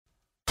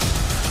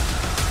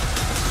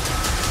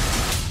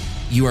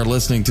You are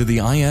listening to the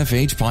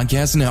IFH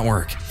Podcast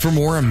Network. For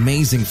more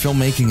amazing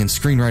filmmaking and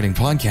screenwriting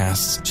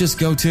podcasts, just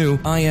go to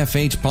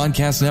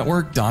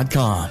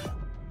ifhpodcastnetwork.com.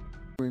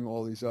 Doing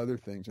all these other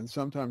things, and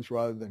sometimes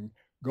rather than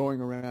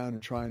going around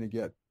and trying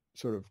to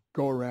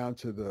go around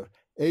to the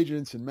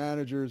agents and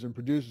managers and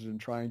producers and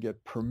try and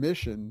get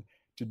permission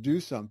to do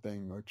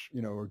something,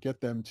 or get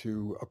them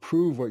to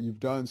approve what you've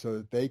done so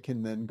that they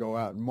can then go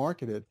out and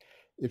market it.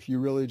 If you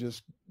really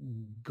just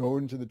go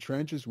into the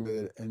trenches with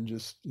it and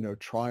just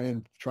try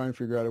and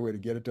figure out a way to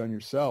get it done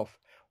yourself,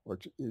 or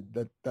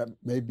that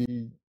may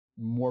be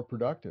more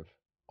productive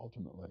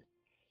ultimately.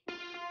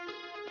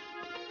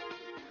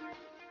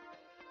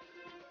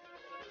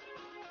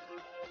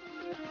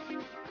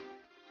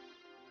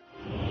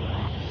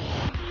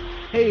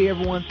 Hey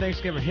everyone, thanks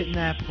again for hitting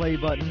that play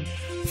button.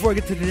 Before I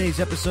get to today's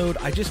episode,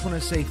 I just want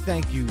to say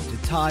thank you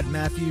to Todd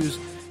Matthews.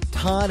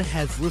 Todd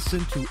has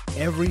listened to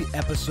every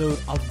episode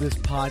of this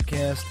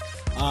podcast.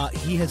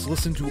 He has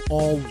listened to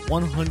all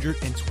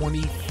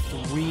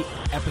 123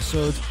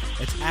 episodes.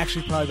 It's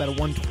actually probably about a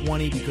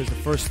 120 because the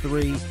first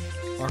 3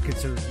 are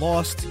considered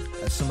lost,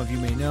 as some of you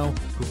may know,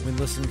 who've been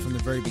listening from the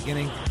very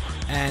beginning.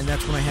 And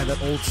that's when I had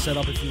that old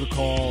setup, if you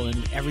recall,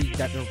 and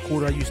that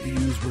recorder I used to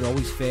use would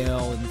always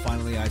fail. And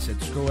finally I said,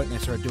 screw it, and I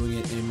started doing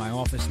it in my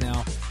office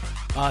now.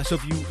 So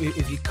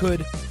if you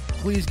could,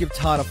 please give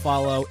Todd a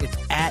follow. It's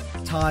at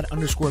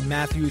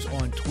Todd_Matthews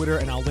on Twitter,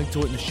 and I'll link to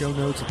it in the show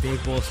notes at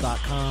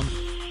davebullis.com.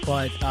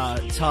 But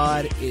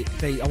Todd, I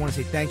want to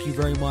say thank you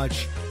very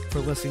much for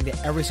listening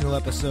to every single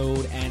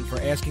episode and for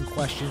asking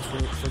questions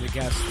for the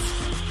guests.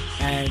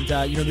 And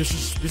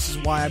this is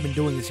why I've been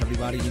doing this,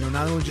 everybody.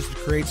 Not only just to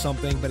create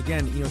something, but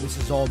again, this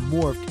is all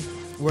morphed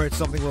where it's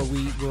something where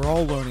we're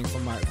all learning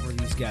from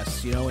these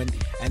guests, and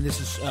this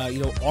is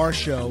our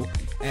show.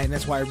 And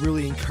that's why I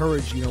really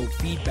encourage,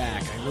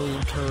 feedback. I really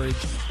encourage,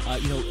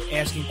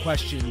 asking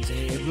questions. And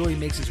it really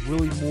makes this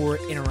really more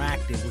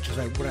interactive, which is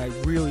what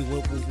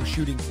we're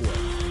shooting for.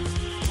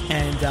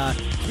 And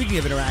speaking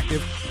of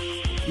interactive,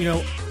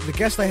 the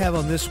guest I have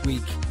on this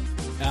week,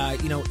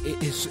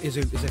 is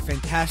a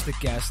fantastic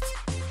guest.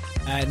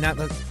 Not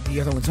that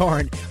the other ones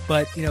aren't,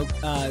 but,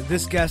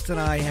 this guest and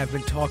I have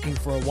been talking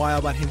for a while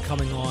about him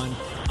coming on.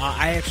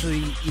 I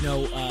actually,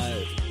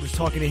 was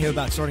talking to him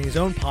about starting his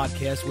own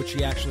podcast, which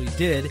he actually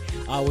did,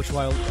 which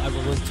I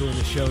will link to in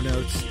the show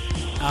notes.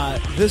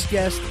 This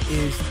guest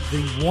is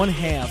the one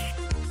half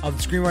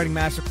of the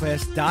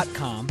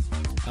screenwritingmasterclass.com.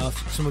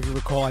 Some of you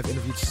recall I've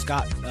interviewed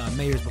Scott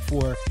Mayers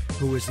before,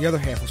 who was the other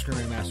half of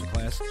Screenwriting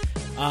Masterclass.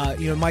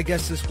 My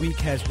guest this week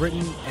has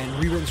written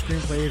and rewritten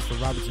screenplays for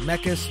Robert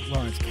Zemeckis,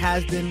 Lawrence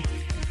Kasdan,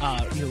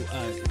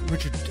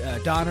 Richard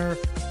Donner,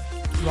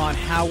 Ron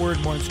Howard,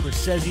 Martin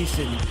Scorsese,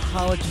 Sidney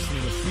Pollack, just to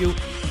name a few.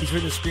 He's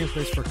written the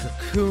screenplays for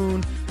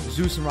Cocoon,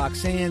 Zeus and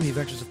Roxanne, The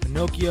Adventures of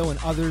Pinocchio, and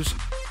others.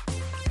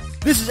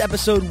 This is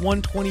episode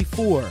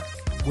 124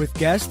 with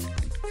guest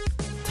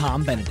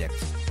Tom Benedek.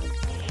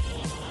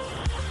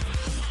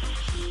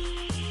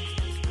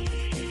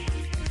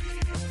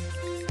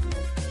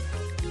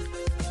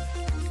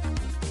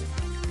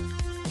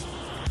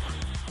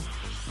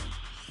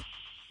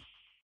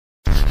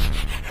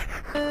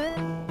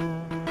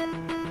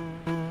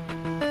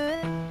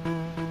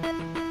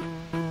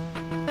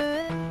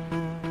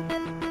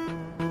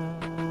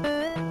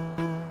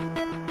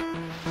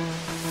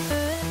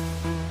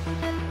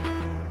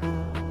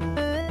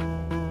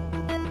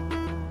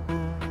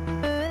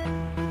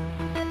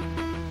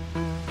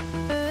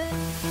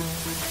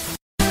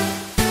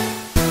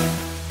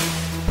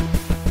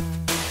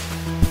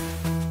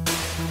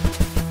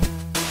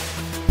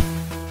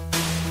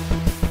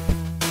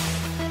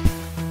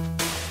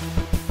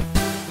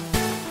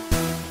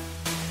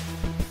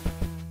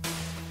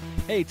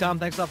 Hey, Tom,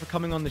 thanks a lot for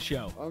coming on the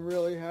show. I'm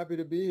really happy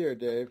to be here,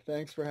 Dave.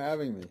 Thanks for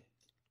having me.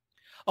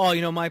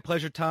 Oh, my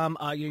pleasure, Tom.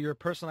 You're a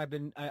person I've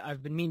been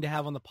meaning to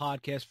have on the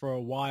podcast for a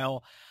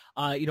while.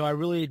 I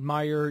really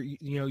admire,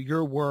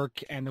 your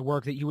work and the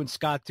work that you and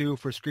Scott do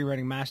for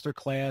Screenwriting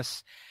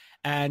Masterclass.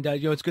 And,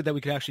 it's good that we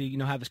could actually,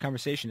 have this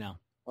conversation now.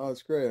 Oh,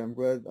 it's great. I'm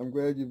glad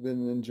you've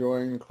been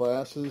enjoying the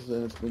classes,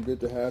 and it's been good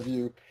to have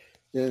you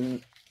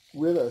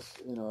with us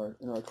in our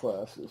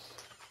classes.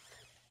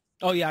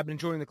 Oh, yeah, I've been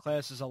enjoying the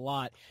classes a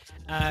lot.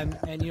 And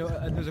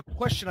there's a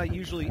question I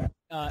usually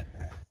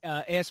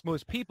ask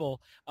most people,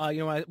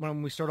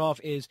 when we start off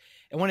is,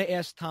 I want to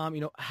ask Tom,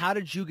 how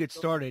did you get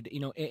started,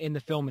 in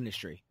the film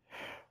industry?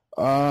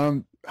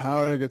 How did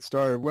I get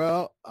started?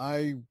 Well,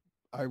 I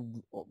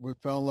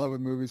fell in love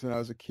with movies when I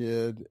was a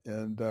kid,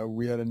 and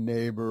we had a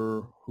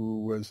neighbor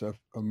who was a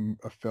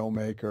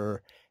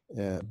filmmaker,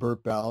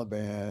 Burt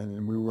Balaban,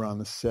 and we were on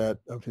the set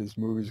of his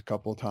movies a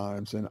couple of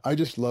times, and I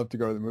just loved to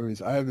go to the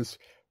movies. I have this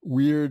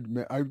weird,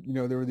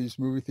 there were these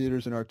movie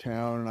theaters in our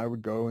town, and I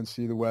would go and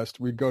see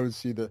we'd go to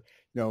see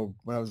when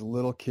I was a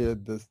little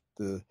kid,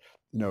 the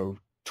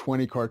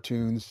 20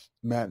 cartoons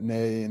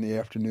matinee in the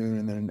afternoon,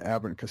 and then an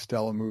Abbott and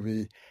Costello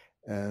movie.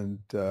 And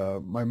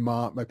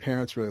my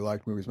parents really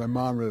liked movies. My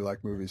mom really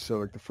liked movies. So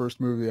like the first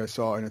movie I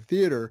saw in a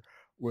theater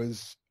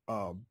was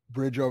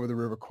Bridge Over the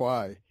River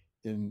Kwai.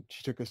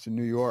 she took us to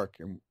New York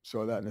and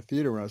saw that in a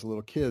theater when I was a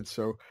little kid.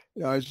 So,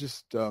 I was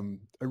just, I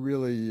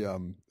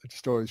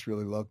just always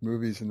really loved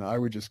movies, and I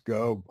would just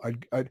go.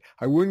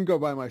 I wouldn't go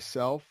by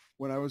myself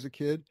when I was a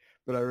kid,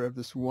 but I have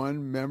this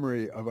one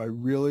memory of I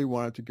really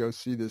wanted to go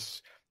see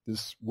this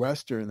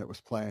Western that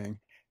was playing,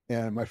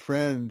 and my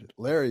friend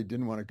Larry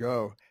didn't want to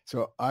go.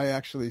 So I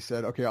actually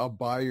said, okay, I'll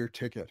buy your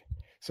ticket.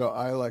 So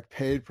I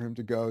paid for him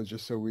to go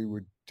just so we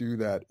would do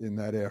that in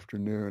that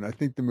afternoon. I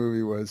think the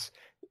movie was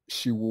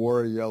She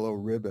Wore a Yellow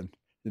Ribbon,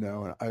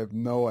 and I have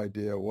no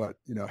idea what,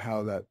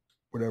 how that,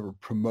 whatever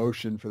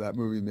promotion for that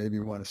movie made me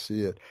want to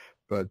see it.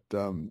 But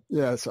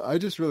so I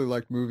just really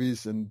liked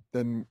movies. And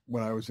then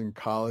when I was in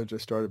college, I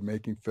started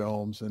making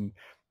films, and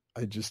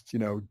I just,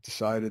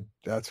 decided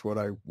that's what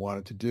I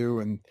wanted to do.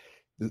 And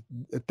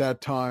at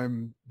that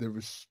time, there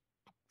was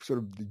sort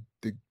of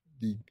the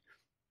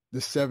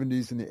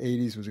 70s and the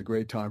 80s was a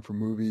great time for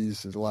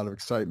movies. There's a lot of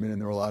excitement,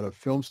 and there were a lot of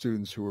film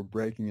students who were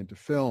breaking into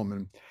film.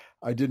 And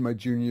I did my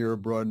junior year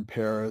abroad in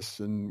Paris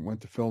and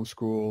went to film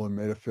school and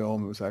made a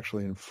film. It was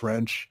actually in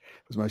French.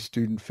 It was my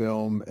student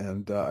film.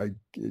 And I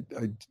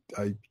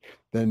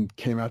then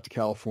came out to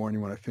California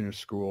when I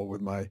finished school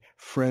with my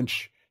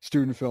French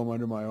student film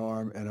under my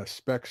arm and a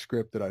spec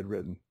script that I'd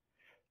written,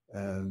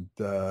 and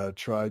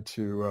tried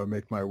to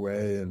make my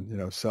way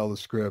and, sell the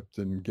script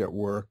and get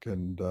work.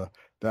 And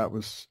that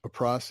was a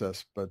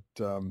process. But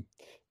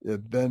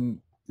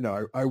then,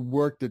 I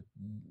worked at,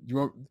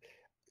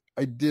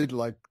 I did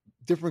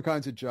different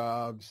kinds of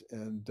jobs.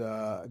 And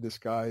this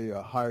guy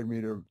hired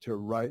me to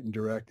write and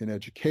direct an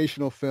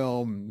educational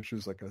film, which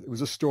was it was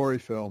a story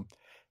film.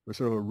 It was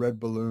sort of a red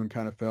balloon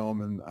kind of film.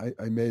 And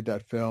I made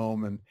that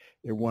film, and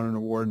it won an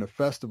award in a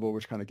festival,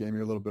 which kind of gave me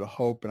a little bit of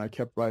hope. And I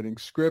kept writing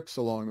scripts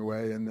along the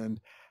way. And then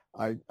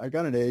I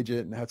got an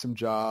agent and had some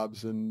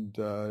jobs, and,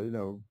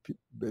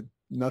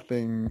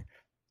 nothing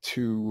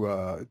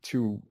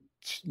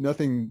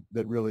nothing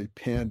that really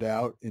panned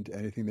out into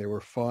anything. They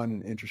were fun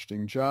and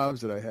interesting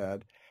jobs that I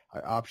had. I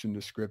optioned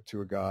a script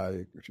to a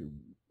guy,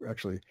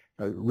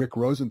 Rick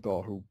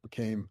Rosenthal, who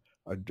became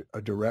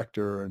a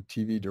director and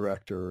TV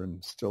director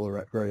and still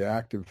very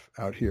active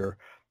out here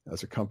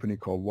as a company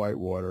called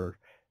Whitewater.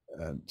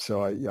 And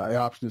so I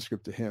optioned a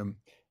script to him.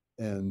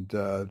 And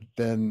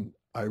then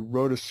I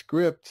wrote a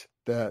script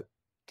that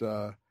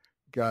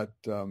got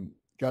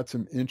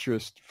some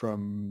interest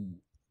from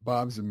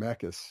Bob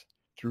Zemeckis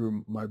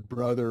through my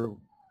brother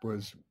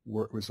was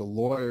a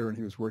lawyer, and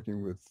he was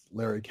working with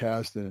Larry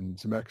Kasdan, and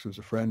Zemeckis was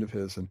a friend of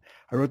his. And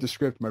I wrote the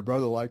script. My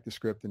brother liked the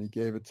script, and he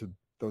gave it to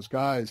those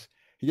guys.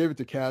 He gave it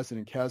to Kasdan,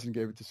 and Kasdan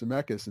gave it to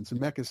Zemeckis, and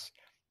Zemeckis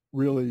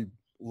really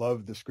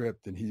loved the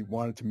script, and he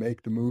wanted to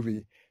make the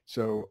movie.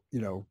 So,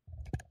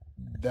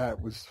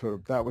 that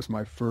was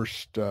my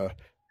first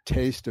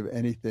taste of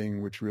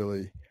anything which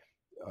really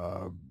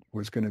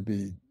was going to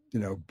be,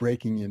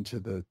 breaking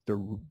into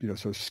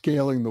so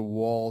scaling the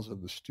walls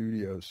of the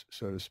studios,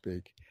 so to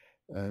speak.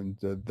 And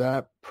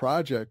that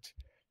project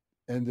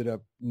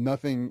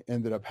nothing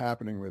ended up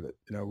happening with it.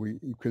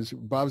 Because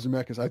Bob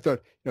Zemeckis, I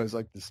thought, it was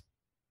like this,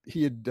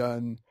 he had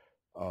done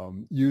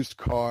Used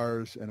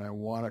Cars and I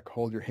Want to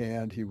Hold Your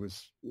Hand. He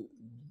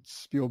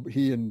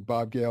and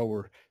Bob Gale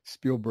were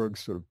Spielberg's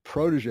sort of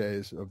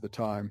proteges of the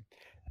time.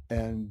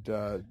 And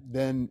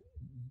then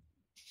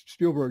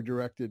Spielberg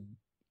directed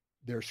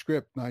their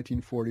script,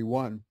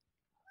 1941,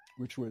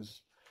 which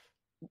was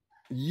a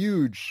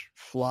huge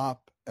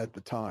flop at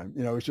the time.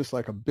 It was just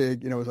like a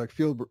big, it was like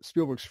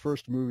Spielberg's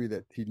first movie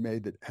that he'd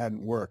made that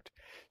hadn't worked.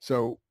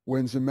 So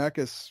when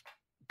Zemeckis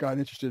got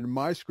interested in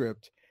my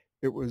script,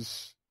 it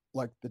was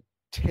like the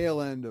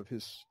tail end of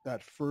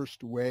that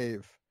first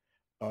wave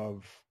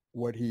of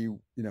what he,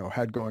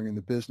 had going in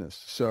the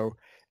business. So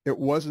it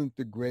wasn't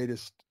the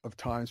greatest of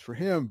times for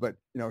him, but,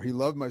 he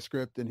loved my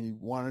script and he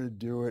wanted to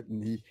do it.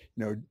 And he,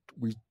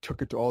 we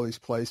took it to all these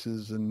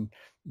places and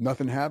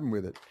nothing happened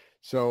with it.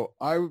 So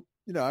I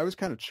was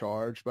kind of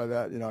charged by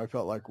that. I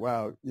felt like,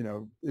 wow,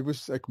 it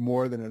was like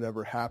more than had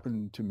ever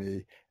happened to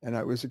me. And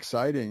it was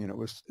exciting, and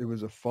it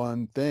was a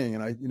fun thing.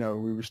 And I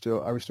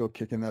was still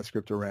kicking that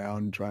script around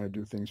and trying to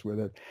do things with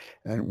it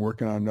and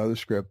working on another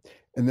script.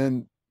 And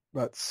then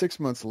about 6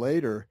 months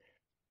later,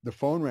 the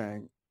phone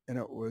rang, and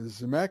it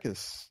was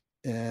Zemeckis.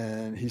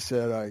 And he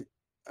said,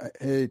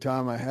 hey,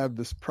 Tom, I have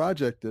this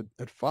project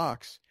at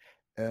Fox,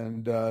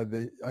 and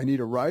I need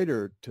a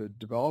writer to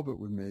develop it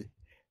with me.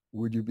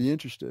 Would you be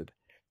interested?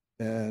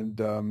 And,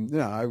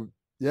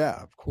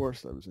 of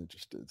course I was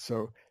interested.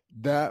 So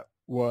that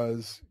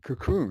was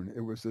Cocoon.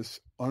 It was this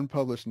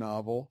unpublished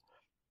novel.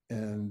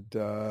 And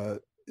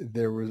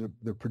there was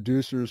the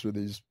producers were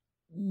these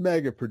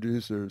mega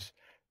producers,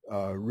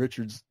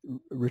 Richard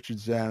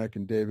Zanuck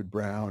and David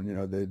Brown.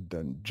 They'd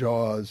done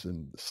Jaws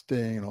and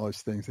Sting and all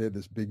these things. They had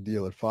this big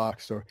deal at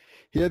Fox. So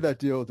he had that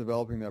deal of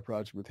developing that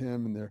project with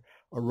him. And a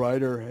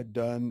writer had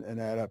done an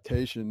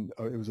adaptation.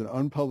 It was an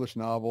unpublished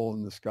novel,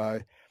 and this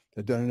guy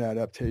had done an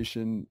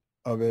adaptation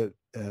of it,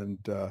 and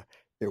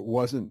it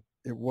wasn't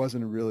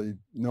really,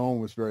 no one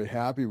was very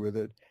happy with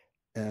it.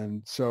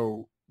 And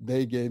so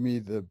they gave me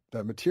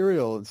that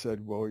material and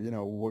said, well,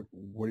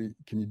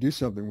 can you do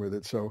something with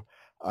it? So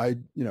I,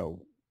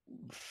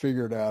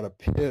 figured out a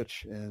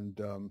pitch and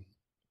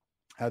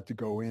had to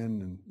go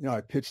in and,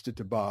 I pitched it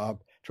to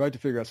Bob, tried to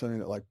figure out something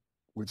that like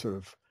would sort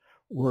of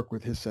work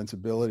with his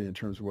sensibility in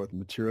terms of what the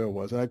material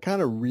was. And I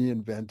kind of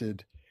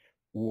reinvented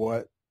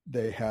what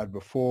they had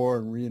before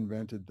and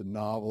reinvented the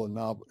novel in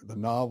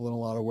a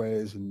lot of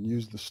ways, and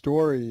used the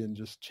story and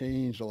just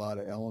changed a lot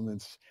of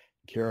elements,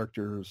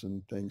 characters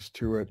and things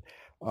to it,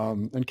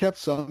 and kept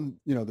some,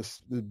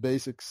 the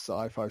basic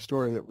sci-fi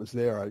story that was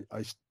there.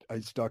 I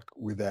stuck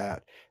with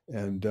that,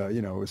 and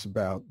it was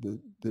about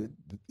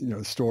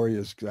the story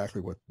is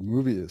exactly what the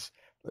movie is,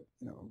 but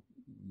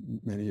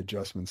many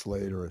adjustments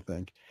later, I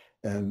think.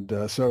 And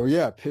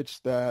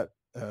pitched that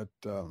at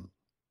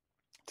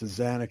to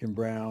Zanuck and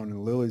Brown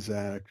and Lili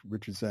Zanuck,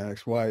 Richard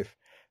Zanuck's wife,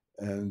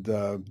 and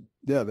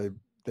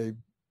they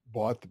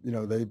bought,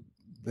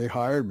 they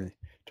hired me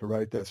to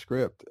write that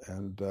script,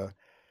 and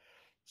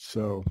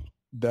so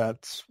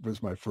that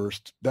was my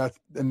first.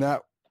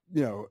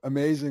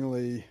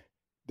 Amazingly,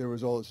 there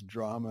was all this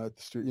drama at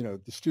the studio.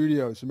 The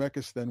studio,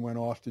 Zemeckis then went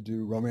off to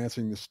do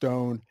Romancing the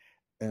Stone,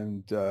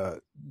 and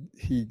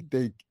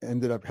they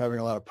ended up having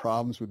a lot of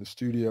problems with the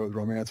studio with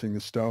Romancing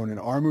the Stone. And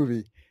our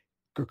movie,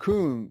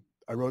 Cocoon,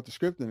 I wrote the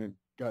script and it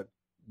got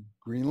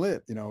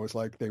greenlit. It was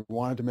like they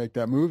wanted to make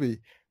that movie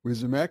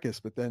with Zemeckis,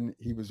 but then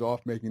he was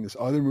off making this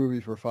other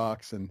movie for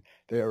Fox, and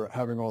they were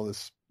having all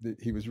this.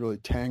 He was really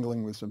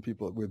tangling with some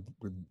people, with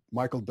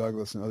Michael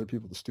Douglas and other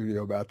people at the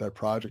studio about that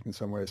project in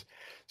some ways.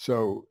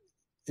 So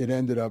they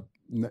ended up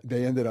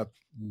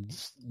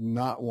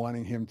not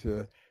wanting him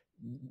to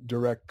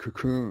direct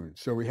Cocoon.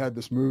 So we had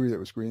this movie that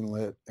was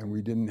greenlit, and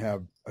we didn't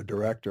have a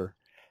director.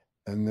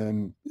 And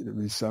then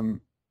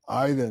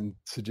I then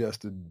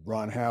suggested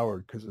Ron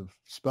Howard because of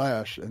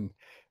Splash, and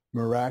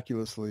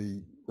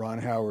miraculously Ron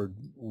Howard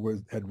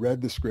had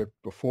read the script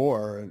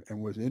before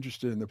and was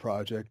interested in the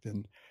project,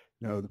 and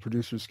the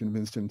producers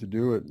convinced him to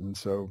do it. And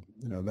so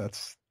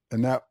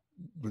that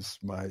was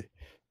my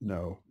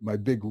my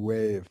big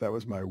wave. That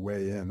was my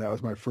way in. That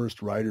was my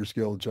first Writers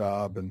Guild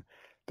job, and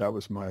that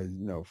was my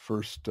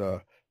first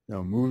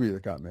movie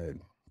that got made.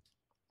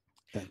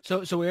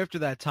 So after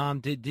that,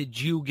 Tom, did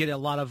you get a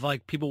lot of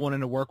like people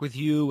wanting to work with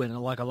you, and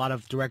like a lot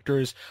of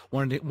directors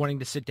wanting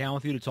to sit down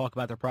with you to talk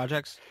about their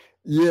projects?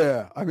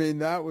 Yeah, I mean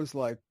that was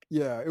like,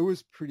 it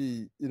was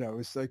pretty, it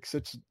was like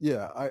such,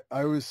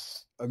 I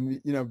was,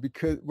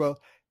 because, well,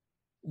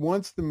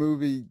 once the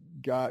movie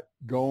got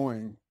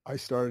going, I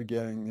started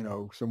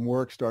getting, some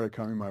work started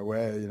coming my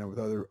way,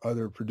 with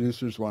other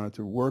producers wanted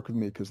to work with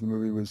me because the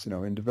movie was,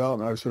 in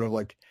development. I was sort of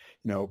like,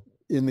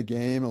 in the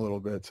game a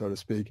little bit, so to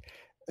speak.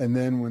 And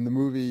then when the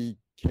movie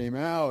came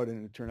out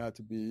and it turned out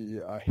to be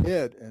a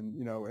hit, and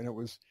and it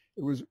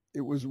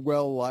was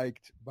well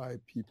liked by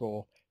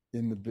people by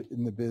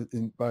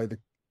the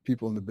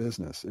people in the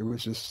business. It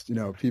was just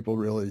people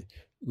really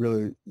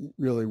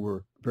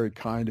were very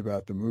kind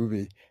about the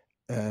movie,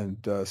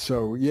 and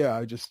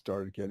I just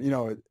started getting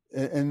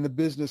and the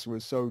business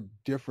was so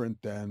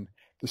different than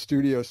the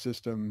studio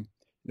system.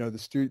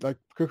 Like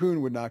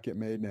Cocoon would not get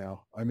made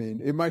now. I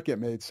mean, it might get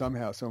made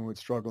somehow. Someone would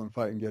struggle and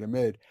fight and get it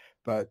made,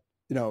 but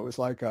it was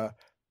like a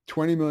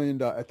 $20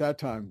 million at that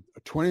time,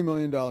 a $20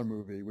 million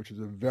movie, which was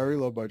a very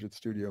low budget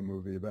studio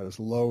movie, about as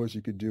low as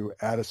you could do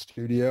at a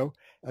studio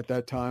at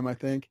that time, I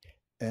think,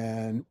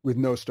 and with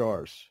no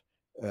stars.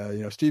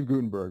 Steve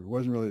Guttenberg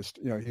wasn't really,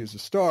 he was a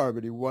star,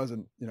 but he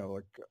wasn't,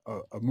 like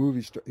a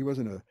movie star. He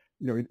wasn't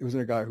he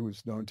wasn't a guy who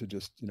was known to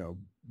just,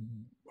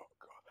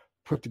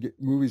 put together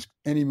movies.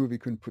 Any movie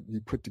couldn't be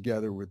put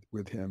together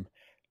with him.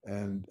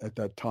 And at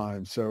that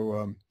time,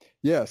 so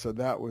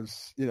that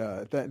was,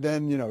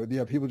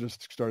 then people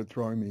just started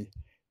throwing me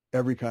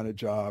every kind of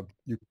job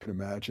you could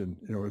imagine.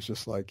 It was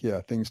just like,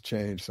 things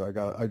changed. So I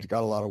got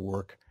a lot of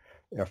work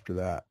after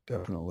that.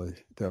 Definitely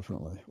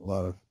a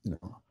lot of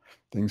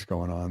things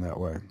going on that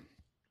way.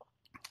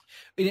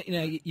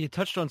 You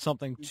touched on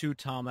something too,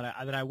 Tom,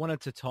 that I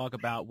wanted to talk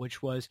about,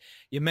 which was,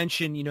 you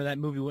mentioned that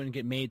movie wouldn't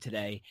get made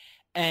today.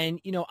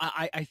 And,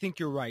 I think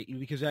you're right,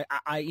 because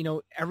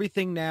I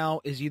everything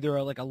now is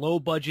either like a low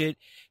budget,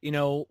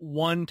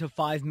 $1 to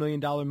 $5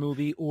 million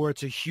movie, or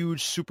it's a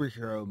huge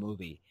superhero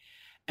movie.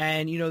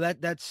 And,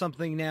 that's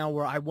something now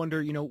where I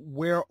wonder,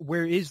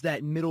 where is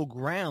that middle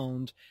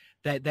ground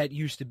that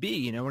used to be,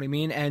 you know what I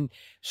mean? And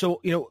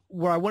so,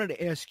 what I wanted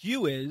to ask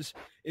you is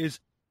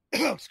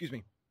excuse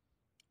me.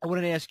 I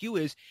wanted to ask you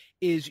is,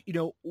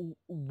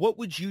 what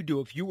would you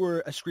do if you were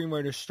a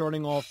screenwriter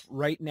starting off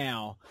right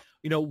now?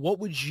 What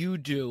would you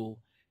do,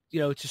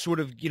 to sort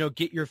of,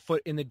 get your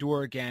foot in the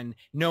door again,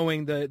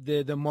 knowing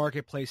the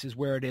marketplace is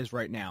where it is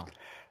right now?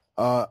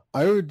 I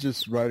would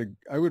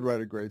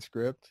write a great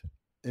script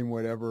in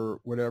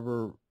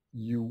whatever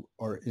you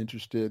are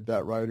interested,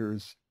 that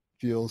writers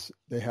feels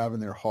they have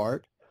in their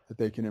heart, that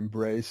they can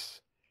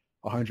embrace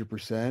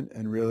 100%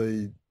 and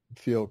really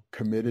feel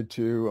committed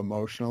to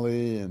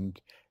emotionally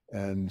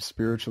and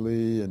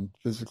spiritually and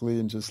physically,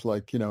 and just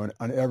like, on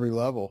every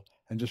level,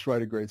 and just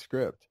write a great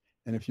script.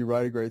 And if you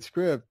write a great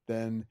script,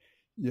 then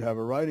you have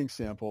a writing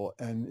sample.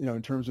 And,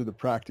 in terms of the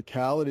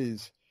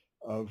practicalities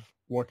of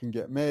what can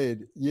get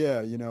made,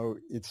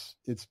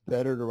 it's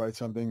better to write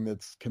something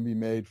that can be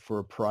made for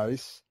a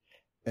price.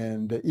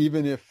 And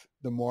even if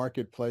the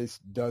marketplace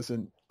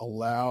doesn't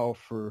allow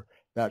for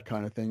that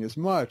kind of thing as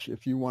much,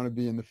 if you want to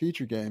be in the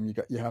feature game,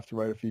 you have to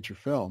write a feature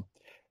film.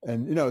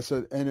 And,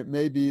 and it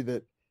may be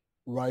that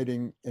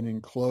writing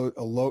an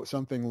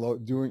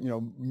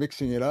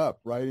mixing it up,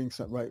 writing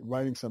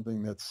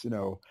something that's,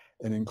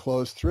 an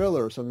enclosed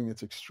thriller or something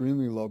that's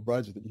extremely low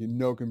budget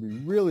that can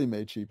be really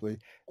made cheaply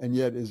and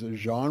yet is a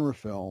genre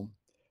film.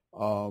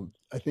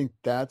 I think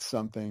that's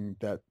something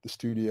that the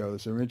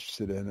studios are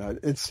interested in.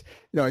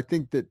 I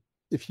think that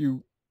if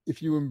you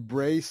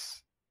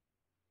embrace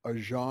a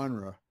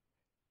genre,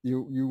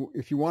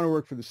 if you want to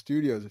work for the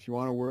studios, if you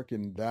want to work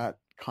in that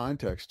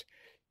context,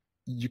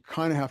 you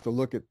kind of have to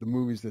look at the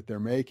movies that they're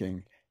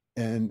making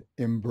and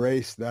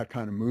embrace that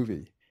kind of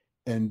movie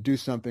and do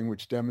something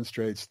which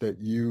demonstrates that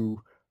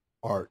you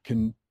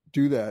can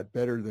do that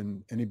better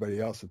than anybody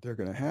else that they're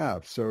going to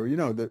have. So,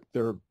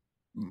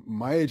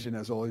 my agent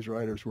has all these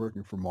writers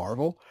working for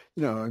Marvel,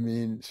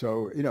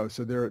 so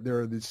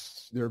there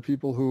are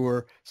people who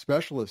are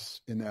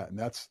specialists in that,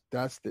 and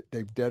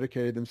they've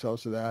dedicated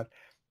themselves to that.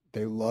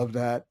 They love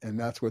that, and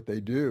that's what they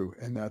do,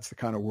 and that's the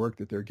kind of work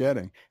that they're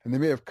getting. And they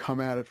may have come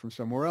at it from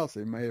somewhere else.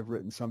 They may have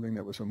written something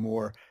that was a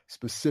more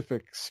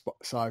specific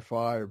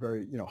sci-fi or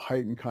very,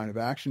 heightened kind of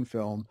action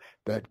film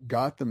that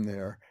got them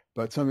there,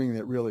 but something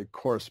that really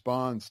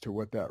corresponds to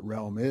what that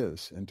realm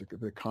is and to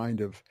the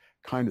kind of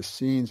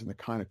scenes and the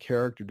kind of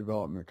character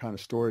development, the kind of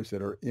stories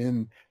that are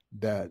in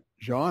that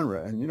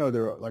genre. And,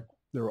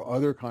 there are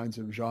other kinds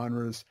of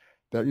genres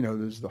that,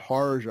 there's the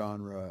horror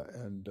genre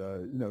and,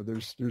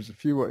 there's a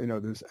few,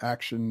 there's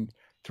action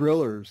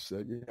thrillers,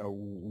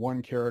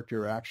 one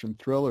character action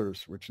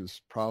thrillers, which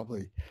is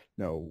probably,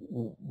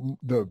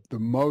 the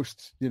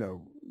most,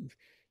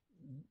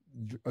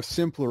 a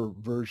simpler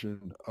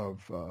version of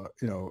a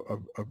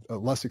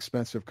less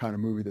expensive kind of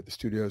movie that the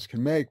studios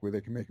can make, where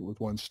they can make it with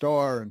one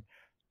star. And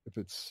if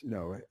it's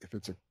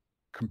a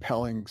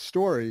compelling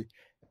story,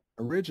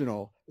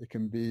 original, it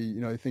can be,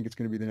 I think it's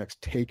going to be the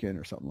next Taken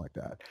or something like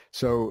that.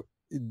 So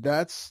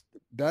that's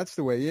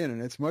the way in,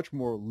 and it's much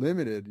more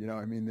limited.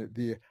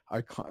 There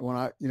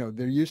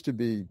used to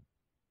be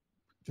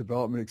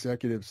development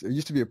executives. It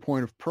used to be a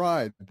point of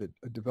pride that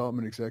a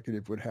development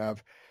executive would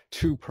have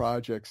two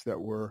projects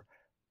that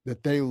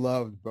they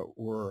loved but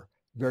were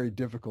very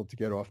difficult to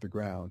get off the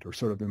ground or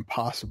sort of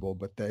impossible,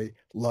 but they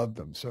loved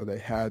them. So they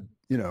had,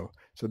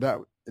 so that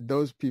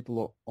those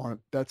people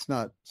that's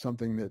not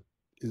something that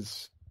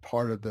is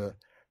part of the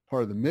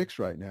mix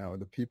right now.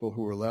 The people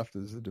who are left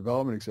as the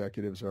development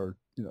executives are,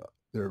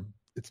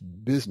 it's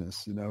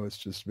business, it's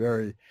just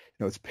very,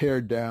 it's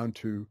pared down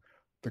to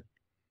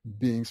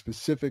being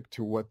specific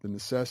to what the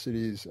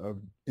necessities of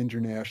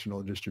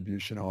international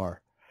distribution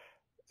are.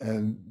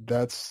 And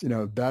that's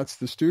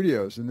the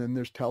studios. And then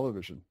there's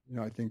television.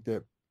 I think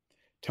that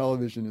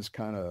television is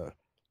kind of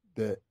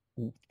that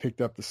picked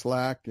up the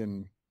slack,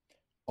 and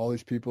all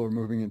these people are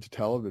moving into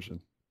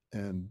television.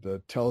 And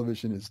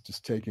television is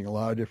just taking a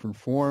lot of different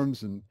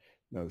forms, and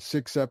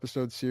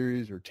 6-episode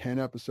series or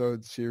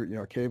 10-episode series.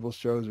 Cable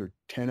shows are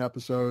 10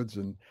 episodes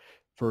and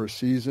for a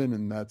season,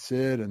 and that's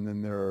it. And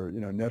then there are,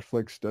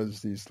 Netflix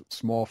does these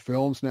small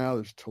films now.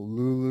 There's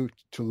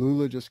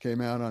Tallulah just came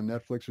out on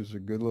Netflix. It was a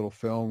good little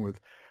film with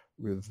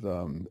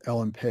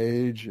Ellen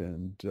Page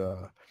and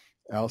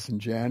Allison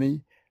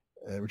Janney,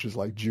 which is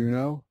like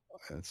Juno.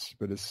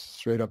 But it's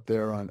straight up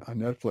there on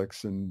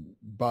Netflix. And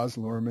Baz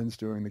Luhrmann's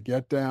doing The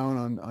Get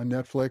Down on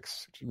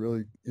Netflix, which is a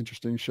really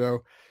interesting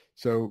show.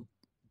 So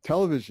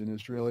television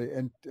is really,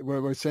 and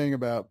what we're saying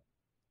about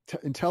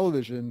in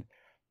television,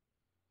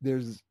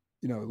 there's,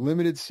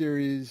 limited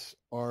series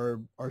are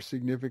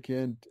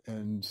significant,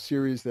 and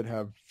series that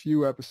have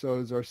few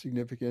episodes are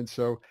significant.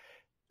 So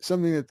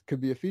something that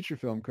could be a feature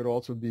film could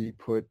also be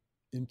put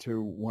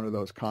into one of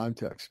those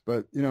contexts.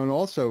 But, and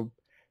also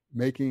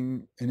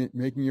making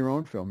your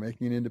own film,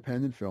 making an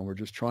independent film, or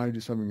just trying to do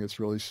something that's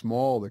really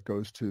small that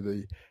goes to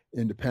the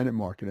independent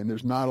market. And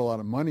there's not a lot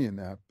of money in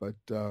that, but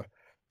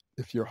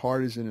if your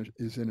heart is in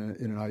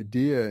an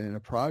idea, in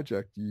a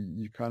project,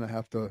 you kind of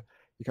have to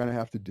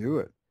do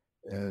it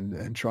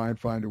and try and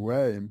find a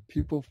way. And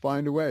people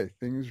find a way.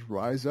 Things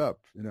rise up.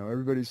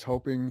 Everybody's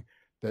hoping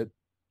that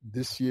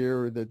this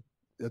year, that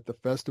at the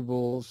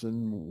festivals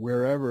and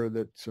wherever,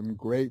 that some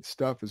great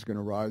stuff is going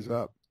to rise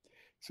up.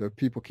 So if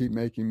people keep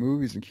making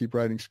movies and keep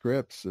writing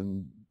scripts,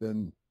 and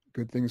then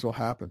good things will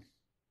happen.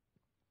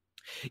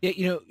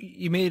 Yeah,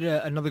 you made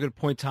another good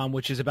point, Tom,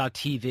 which is about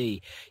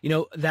TV.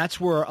 That's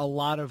where a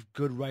lot of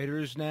good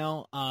writers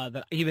now,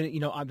 that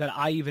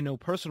I even know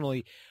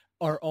personally,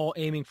 are all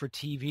aiming for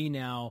TV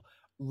now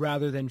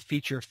rather than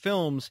feature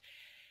films.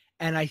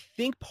 And I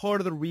think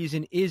part of the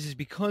reason is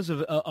because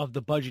of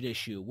the budget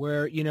issue,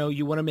 where,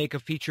 you want to make a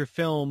feature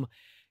film,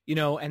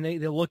 and they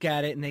look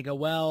at it and they go,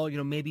 well,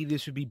 maybe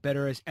this would be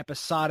better as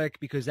episodic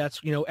because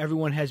that's,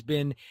 everyone has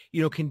been,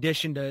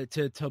 conditioned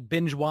to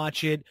binge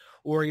watch it,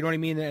 or, you know what I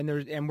mean?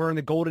 And we're in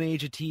the golden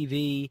age of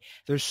TV.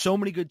 There's so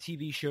many good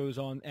TV shows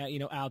on,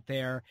 out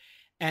there.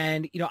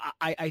 And,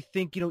 I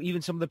think,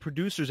 even some of the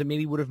producers that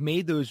maybe would have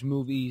made those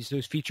movies,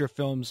 those feature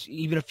films,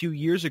 even a few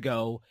years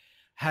ago,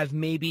 have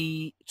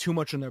maybe too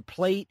much on their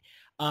plate,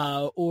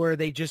 or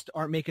they just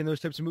aren't making those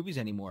types of movies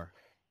anymore.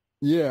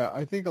 Yeah,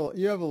 I think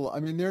you have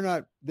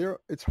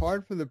it's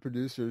hard for the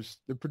producers.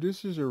 The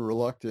producers are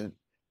reluctant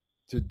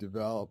to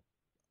develop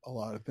a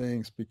lot of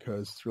things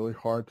because it's really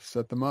hard to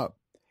set them up.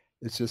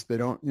 It's just they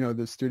don't,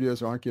 the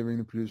studios aren't giving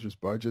the producers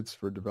budgets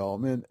for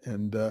development,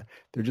 and they're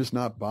just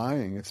not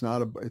buying. They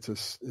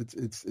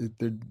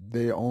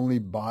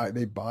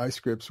buy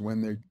scripts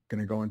when they're going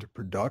to go into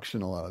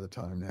production a lot of the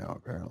time now,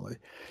 apparently.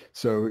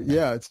 So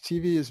yeah,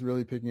 TV is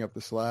really picking up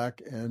the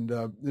slack, and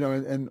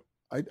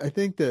I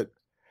think that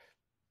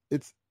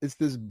it's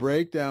this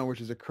breakdown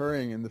which is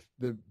occurring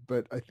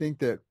but I think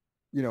that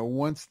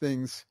once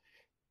things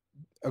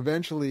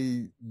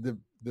eventually the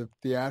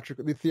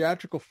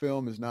theatrical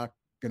film is not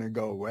going to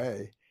go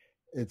away.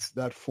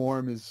 That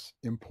form is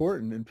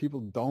important, and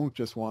people don't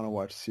just want to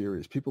watch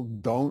series. People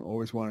don't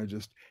always want to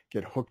just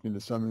get hooked into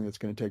something that's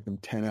going to take them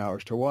 10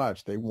 hours to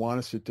watch. They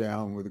want to sit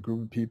down with a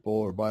group of people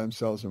or by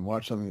themselves and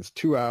watch something that's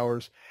 2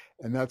 hours,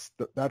 and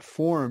that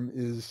form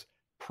is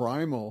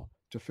primal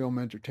to film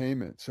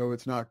entertainment. So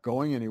it's not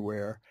going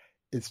anywhere.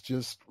 It's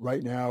just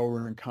right now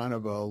we're in kind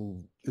of a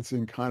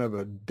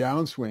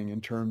downswing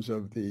in terms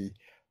of the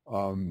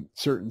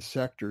certain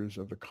sectors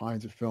of the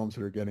kinds of films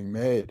that are getting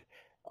made.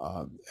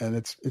 And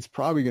it's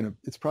probably going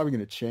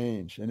to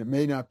change, and it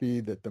may not be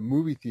that the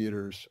movie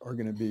theaters are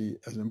going to be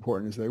as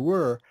important as they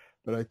were,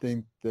 but I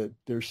think that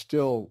there's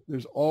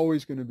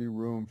always going to be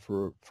room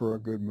for a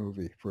good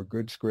movie, for a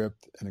good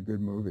script and a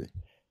good movie.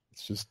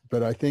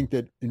 But I think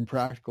that in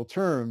practical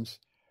terms,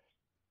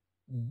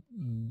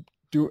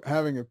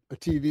 having a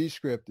TV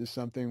script is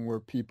something where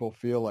people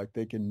feel like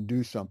they can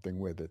do something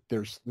with it.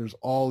 There's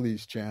all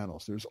these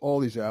channels, there's all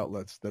these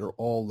outlets that are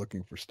all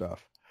looking for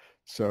stuff.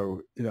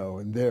 So,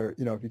 and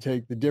if you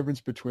take the difference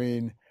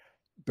between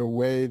the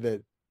way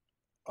that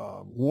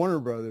Warner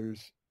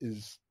Brothers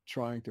is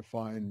trying to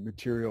find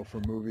material for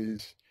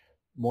movies,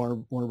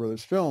 Warner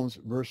Brothers films,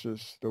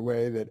 versus the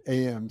way that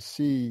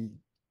the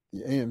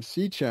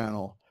AMC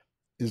channel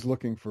is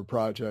looking for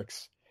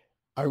projects,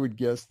 I would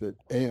guess that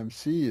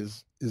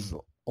AMC is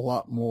a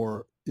lot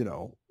more,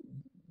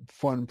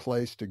 fun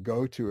place to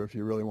go to if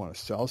you really want to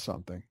sell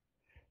something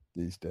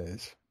these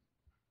days.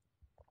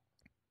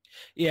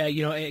 Yeah,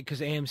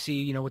 because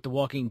AMC, with The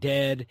Walking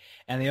Dead,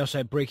 and they also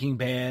have Breaking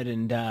Bad,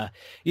 and like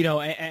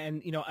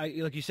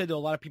you said, though, a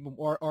lot of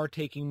people are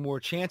taking more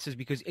chances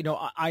because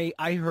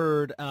I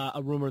heard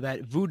a rumor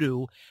that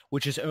Vudu,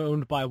 which is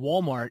owned by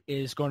Walmart,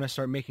 is going to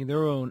start making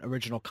their own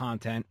original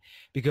content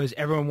because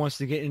everyone wants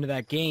to get into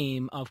that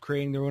game of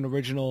creating their own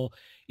original,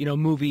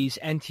 movies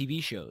and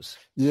TV shows.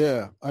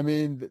 Yeah, I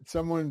mean,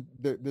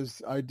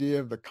 this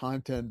idea of the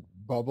content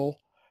bubble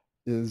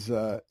is,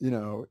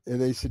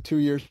 they said 2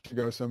 years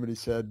ago, somebody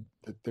said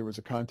that there was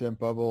a content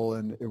bubble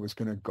and it was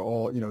going to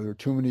go there were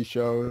too many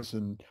shows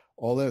and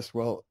all this.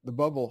 Well, the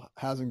bubble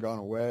hasn't gone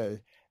away.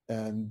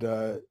 And,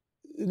 the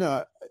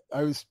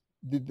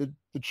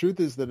truth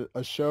is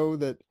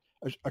that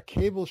a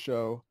cable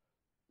show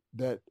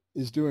that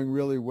is doing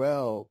really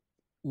well,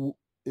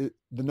 the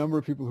number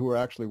of people who are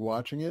actually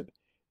watching it,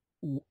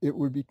 it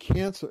would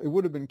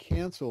have been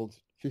canceled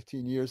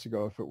 15 years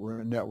ago if it were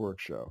a network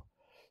show.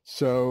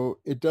 So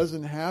it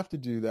doesn't have to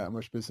do that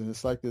much business.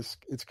 It's like this.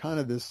 It's kind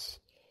of this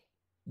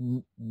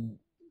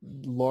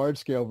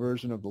large-scale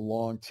version of the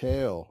long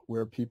tail,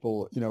 where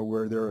people,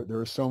 where there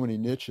are so many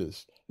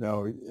niches,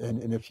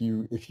 and if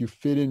you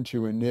fit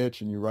into a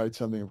niche and you write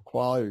something of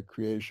quality,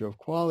 create a show of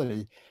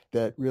quality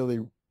that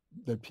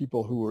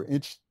people who are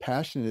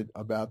passionate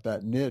about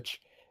that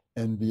niche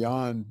and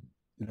beyond,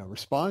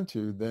 respond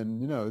to, then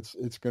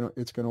it's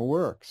gonna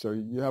work. So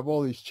you have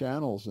all these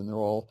channels, and they're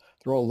all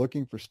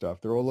looking for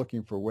stuff. They're all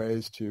looking for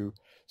ways to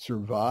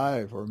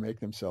survive or make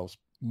themselves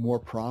more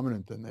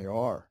prominent than they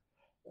are.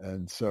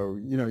 And so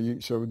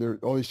so there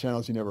all these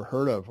channels you never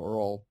heard of are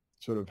all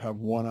sort of have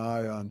one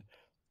eye on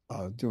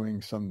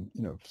doing some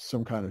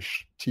kind of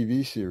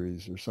TV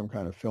series or some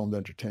kind of filmed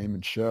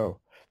entertainment show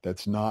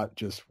that's not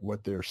just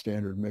what their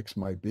standard mix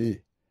might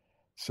be.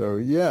 So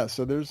yeah,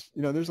 so there's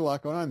a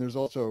lot going on. There's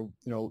also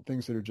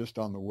things that are just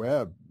on the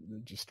web,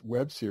 just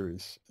web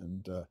series,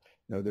 and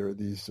there are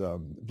these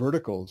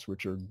verticals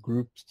which are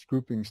grouped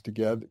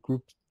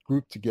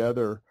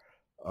together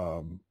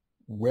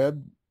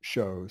web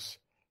shows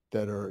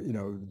that are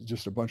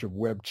just a bunch of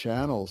web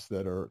channels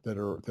that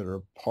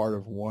are part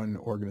of one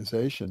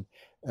organization,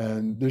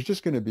 and there's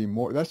just going to be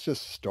more. That's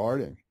just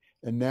starting.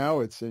 And now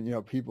it's,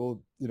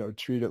 people,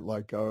 treat it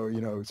like,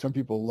 some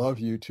people love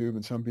YouTube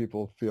and some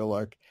people feel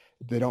like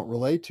they don't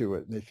relate to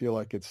it and they feel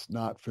like it's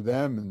not for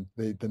them.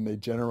 And then they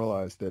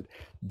generalize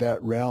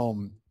that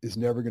realm is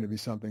never going to be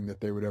something that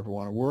they would ever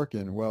want to work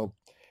in. Well,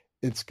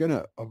 it's going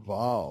to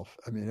evolve.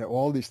 I mean,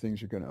 all these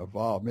things are going to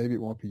evolve. Maybe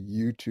it won't be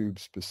YouTube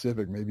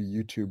specific. Maybe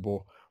YouTube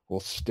will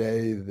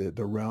stay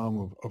the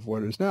realm of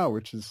what it is now,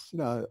 which is,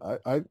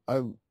 I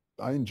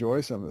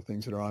enjoy some of the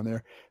things that are on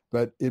there,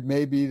 but it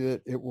may be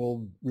that it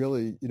will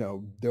really,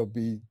 there'll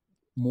be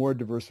more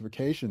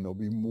diversification. There'll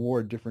be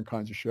more different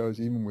kinds of shows,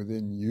 even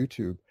within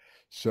YouTube.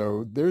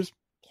 So there's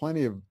a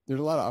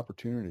lot of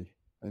opportunity,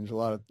 and there's a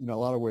lot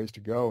of ways to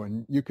go.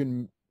 And you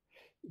can,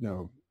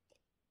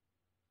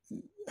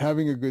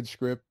 having a good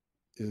script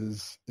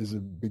is a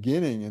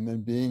beginning, and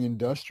then being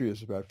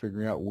industrious about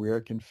figuring out where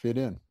it can fit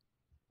in.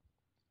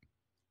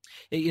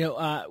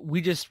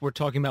 We just were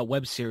talking about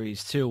web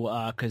series too,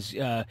 because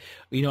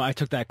I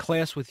took that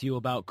class with you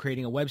about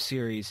creating a web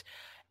series,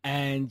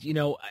 and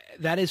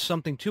that is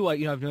something too.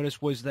 I've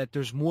noticed was that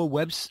there's more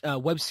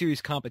web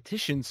series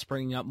competitions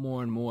springing up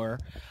more and more.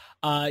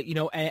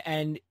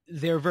 And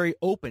they're very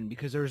open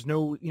because there's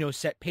no,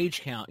 set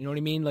page count. You know what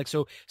I mean? Like,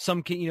 so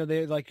some can,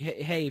 they're like,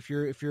 hey, if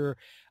your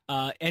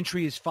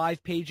entry is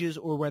 5 pages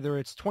or whether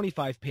it's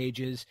 25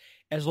 pages,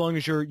 as long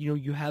as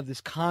you have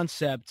this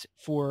concept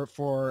for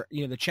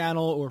the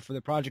channel or for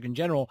the project in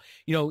general,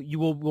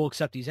 we'll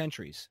accept these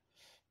entries.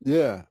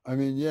 Yeah. I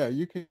mean, yeah,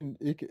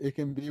 it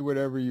can be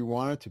whatever you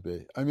want it to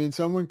be. I mean,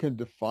 someone can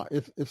define,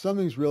 if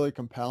something's really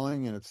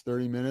compelling and it's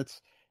 30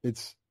 minutes,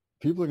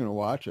 people are going to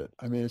watch it.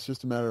 I mean, it's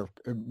just a matter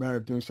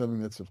of doing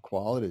something that's of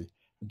quality,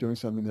 doing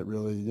something that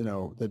really,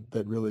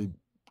 that really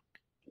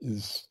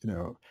is,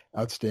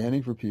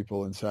 outstanding for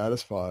people and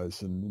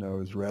satisfies and,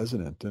 is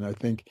resonant. And I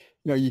think,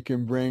 you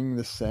can bring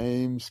the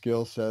same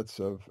skill sets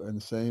and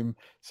the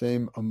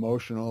same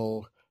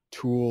emotional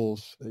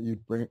tools that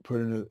you'd put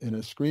in a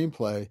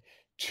screenplay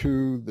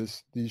to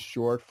these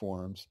short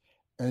forms.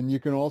 And you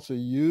can also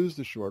use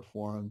the short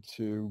form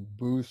to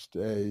boost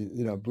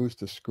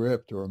a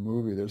script or a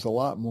movie. There's a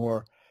lot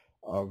more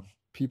of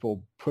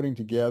people putting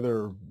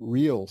together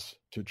reels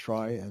to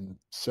try and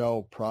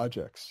sell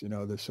projects.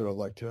 They're sort of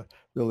like to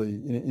really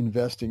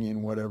investing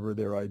in whatever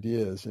their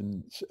idea is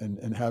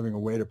and having a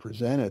way to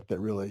present it that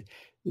really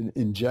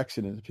injects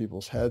it into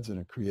people's heads in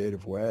a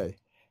creative way.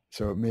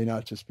 So it may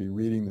not just be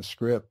reading the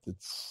script.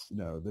 It's,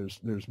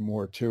 there's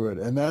more to it.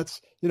 And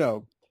that's,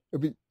 it'd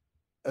be,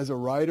 as a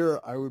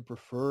writer, I would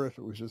prefer if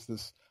it was just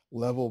this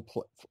level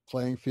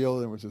playing field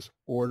and it was this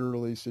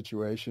orderly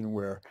situation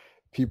where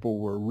people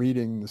were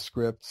reading the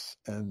scripts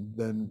and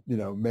then,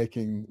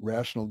 making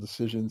rational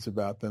decisions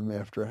about them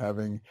after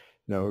having,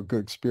 a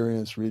good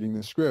experience reading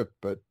the script.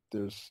 But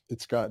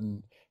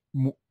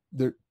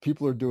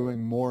people are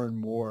doing more and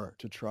more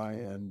to try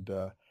and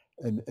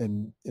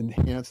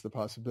enhance the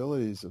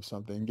possibilities of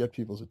something and get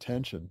people's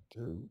attention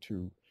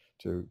to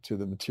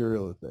the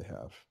material that they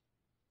have.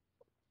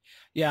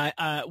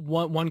 Yeah,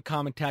 one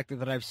common tactic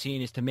that I've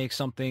seen is to make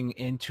something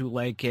into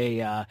like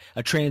a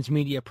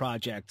transmedia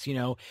project,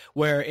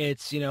 where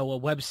it's, a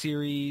web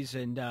series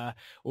and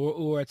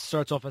or it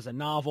starts off as a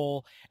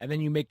novel and then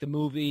you make the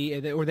movie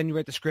or then you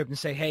write the script and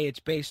say, hey, it's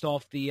based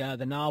off the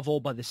novel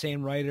by the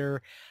same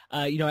writer.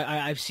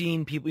 I've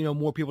seen people,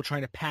 more people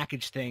trying to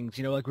package things,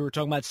 like we were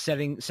talking about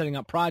setting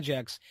up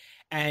projects.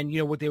 And,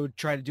 what they would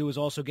try to do is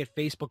also get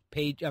Facebook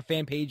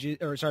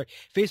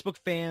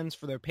fans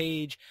for their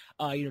page,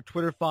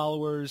 Twitter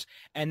followers.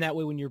 And that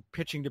way, when you're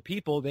pitching to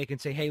people, they can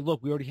say, hey,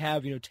 look, we already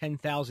have,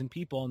 10,000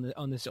 people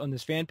on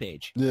this fan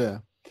page.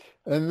 Yeah.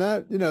 And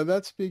that,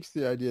 that speaks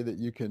to the idea that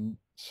you can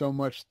so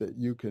much that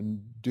you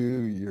can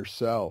do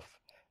yourself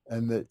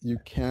and that you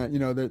can't,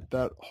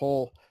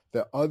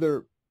 the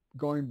other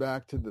going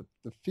back to the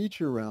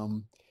feature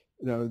realm,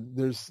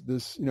 there's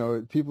this,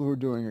 people who are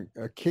doing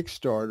a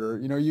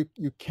Kickstarter,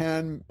 you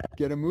can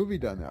get a movie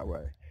done that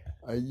way.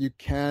 You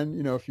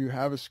can, if you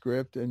have a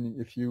script and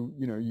if you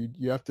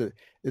have to,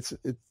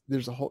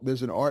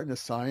 there's an art and a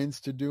science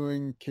to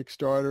doing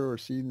Kickstarter or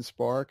Seed and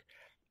Spark.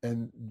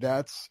 And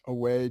that's a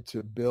way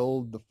to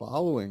build the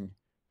following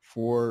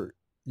for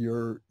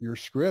your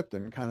script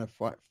and kind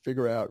of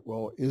figure out,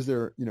 well, is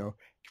there,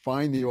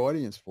 find the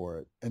audience for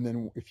it. And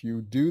then if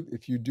you do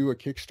a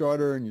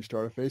Kickstarter and you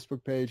start a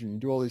Facebook page and you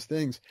do all these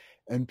things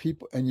and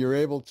you're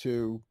able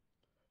to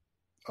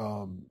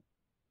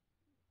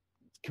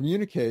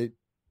communicate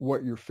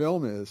what your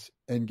film is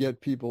and get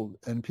people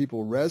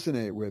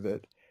resonate with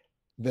it,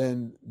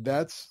 then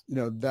that's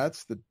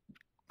the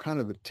kind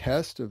of the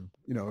test of,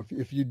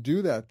 if you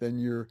do that, then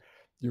your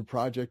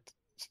project,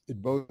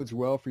 it bodes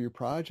well for your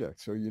project.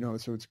 So,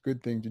 so it's a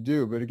good thing to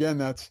do. But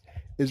again,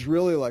 it's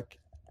really like,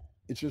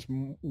 it's just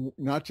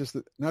not just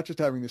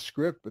having the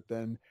script, but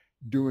then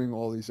doing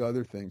all these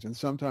other things. And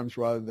sometimes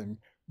rather than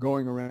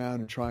going around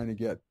and trying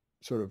to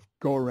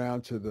go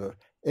around to the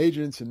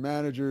agents and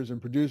managers and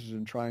producers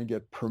and try and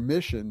get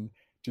permission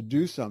to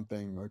do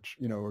something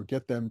or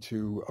get them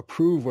to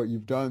approve what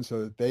you've done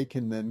so that they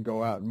can then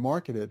go out and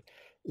market it.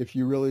 If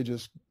you really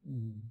just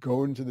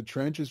go into the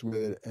trenches with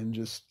it and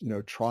just,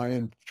 try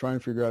and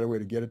figure out a way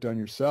to get it done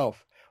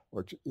yourself,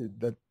 or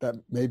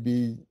that may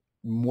be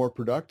more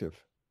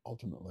productive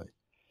ultimately.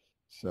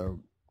 So,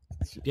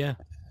 yeah,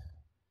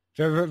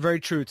 Very, very, very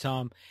true,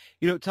 Tom.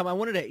 Tom, I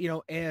wanted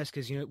to, ask,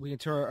 as we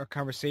enter our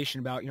conversation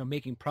about,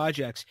 making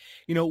projects.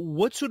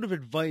 What sort of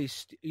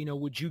advice,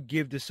 would you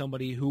give to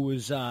somebody who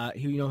was,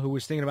 who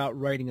was thinking about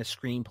writing a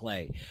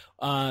screenplay?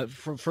 I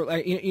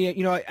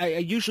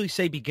usually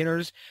say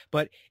beginners,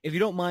 but if you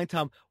don't mind,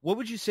 Tom, what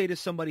would you say to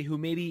somebody who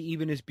maybe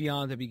even is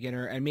beyond a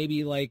beginner and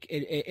maybe like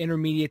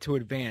intermediate to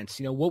advanced?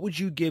 What would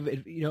you give,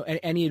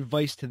 any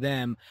advice to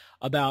them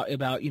about,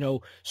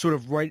 sort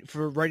of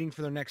writing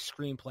for their next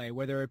screenplay,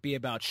 whether it be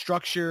about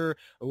structure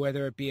or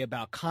whether it be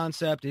about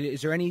concept?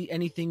 Is there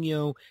anything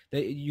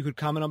that you could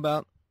comment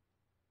about?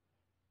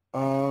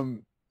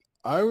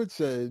 I would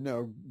say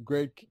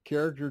great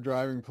character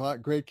driving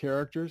plot, great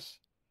characters,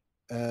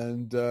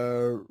 and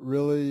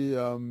really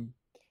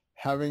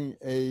having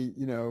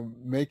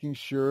making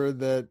sure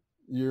that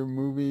your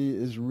movie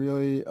is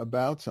really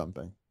about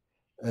something,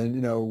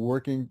 and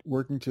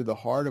working to the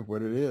heart of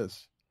what it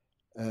is.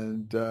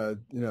 And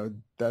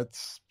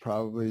that's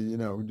probably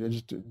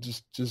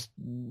just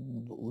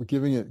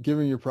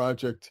giving your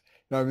project.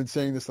 I've been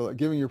saying this a lot,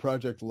 giving your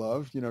project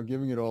love.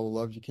 Giving it all the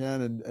love you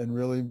can, and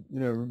really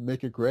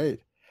make it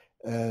great,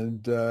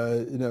 and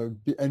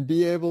and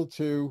be able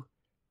to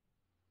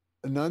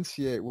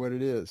enunciate what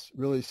it is.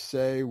 Really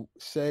say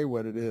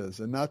what it is,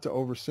 and not to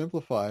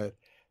oversimplify it,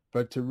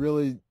 but to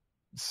really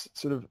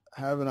sort of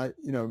have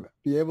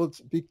be able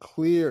to be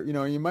clear.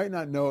 You might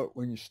not know it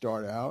when you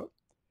start out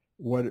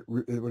what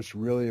it's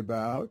really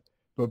about,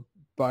 but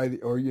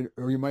or you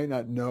might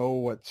not know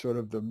what sort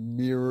of the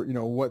mirror,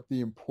 what the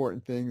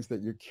important things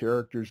that your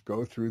characters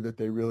go through that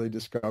they really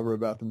discover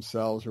about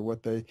themselves, or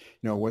what they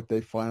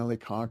finally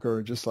conquer,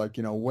 or just like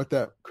what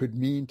that could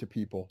mean to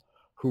people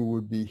who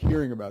would be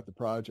hearing about the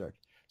project.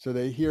 So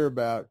they hear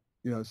about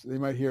they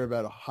might hear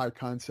about a high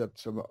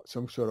concept,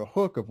 some sort of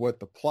hook of what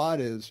the plot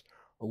is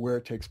or where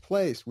it takes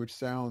place, which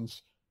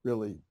sounds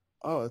really,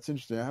 oh, that's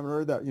interesting. I haven't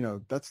heard that.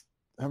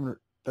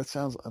 That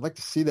sounds, I'd like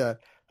to see that.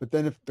 But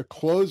then if the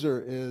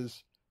closer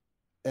is,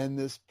 and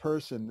this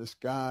person, this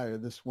guy or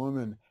this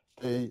woman,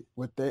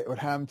 what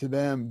happened to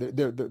them,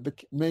 the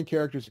main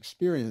character's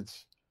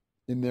experience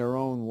in their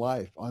own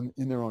life,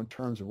 in their own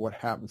terms of what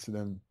happens to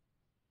them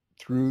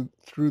through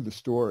the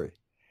story,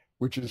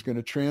 which is going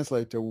to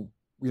translate to,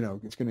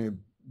 it's going to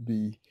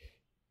be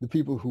the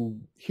people who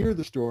hear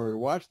the story,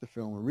 watch the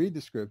film, or read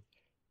the script.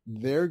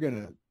 They're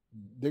going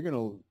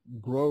to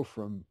grow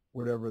from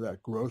whatever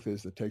that growth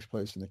is that takes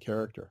place in the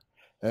character.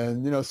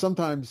 And,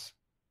 sometimes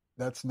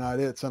that's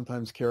not it.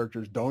 Sometimes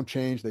characters don't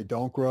change. They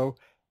don't grow.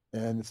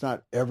 And it's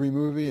not every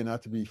movie, and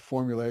not to be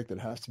formulaic that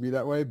has to be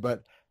that way.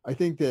 But I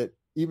think that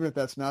even if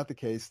that's not the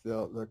case,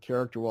 the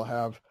character will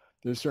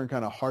there's a certain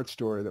kind of heart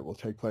story that will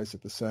take place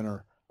at the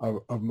center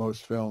of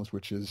most films,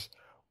 which is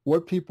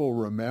what people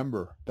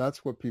remember.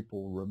 That's why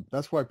people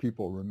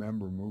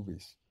remember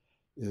movies,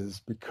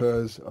 is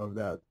because of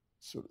that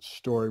sort of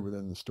story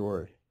within the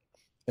story.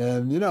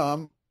 And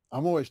I'm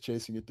always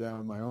chasing it down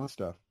in my own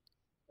stuff,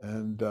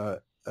 and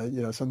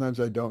sometimes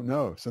I don't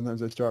know.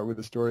 Sometimes I start with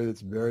a story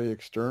that's very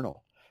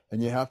external,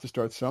 and you have to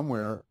start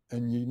somewhere,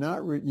 and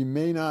you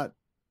may not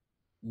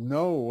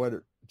know what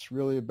it's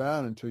really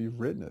about until you've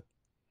written it,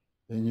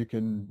 and you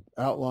can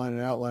outline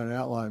and outline and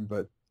outline.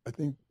 But I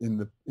think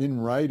in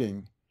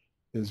writing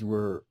is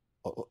where,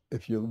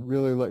 if you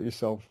really let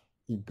yourself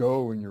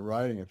go when you're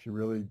writing, if you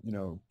really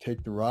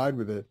take the ride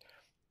with it,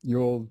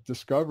 you'll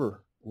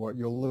discover what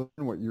you'll learn,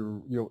 what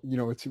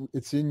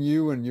it's in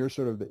you, and you're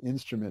sort of the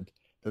instrument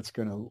that's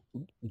going to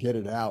get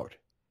it out.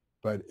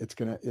 But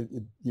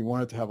you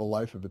want it to have a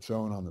life of its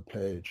own on the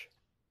page.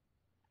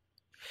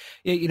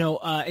 Yeah,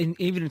 and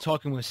even in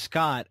talking with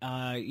Scott,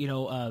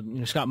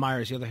 Scott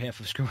Myers, the other half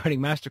of Screenwriting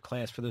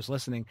Masterclass, for those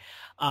listening,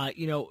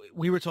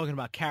 we were talking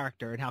about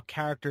character and how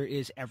character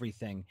is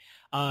everything,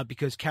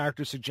 because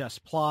character suggests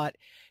plot.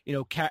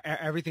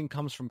 Everything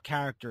comes from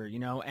character,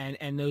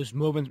 and those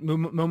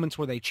moments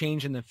where they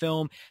change in the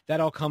film, that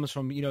all comes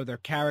from, their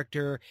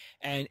character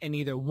and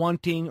either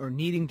wanting or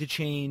needing to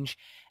change.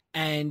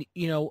 And,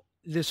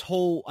 this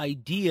whole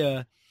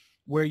idea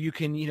where you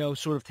can,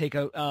 sort of take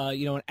an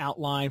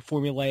outline,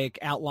 formulaic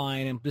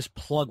outline, and just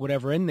plug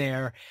whatever in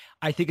there,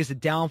 I think is a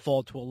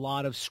downfall to a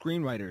lot of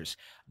screenwriters,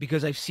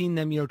 because I've seen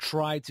them,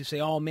 try to say,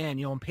 oh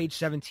man, on page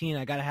 17,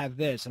 I got to have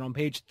this. And on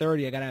page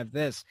 30, I got to have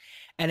this.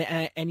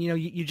 And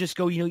you just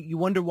go, you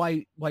wonder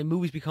why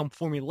movies become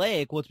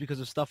formulaic. Well, it's because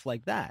of stuff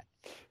like that.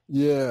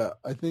 Yeah,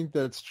 I think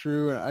that's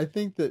true. And I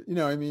think that,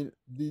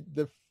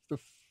 the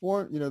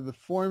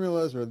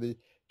formulas or the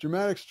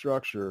dramatic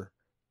structure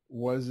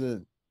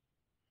wasn't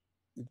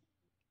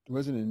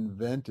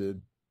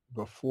invented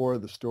before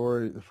the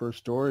first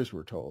stories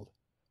were told.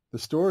 The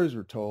stories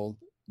were told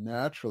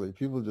naturally.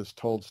 People just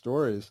told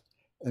stories,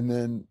 and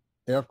then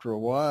after a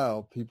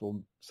while,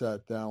 people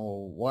sat down.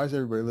 Well, why is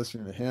everybody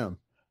listening to him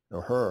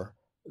or her?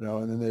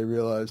 And then they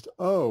realized,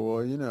 oh,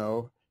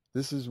 well,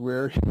 this is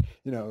where,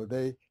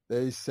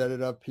 they set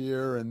it up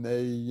here, and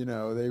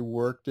they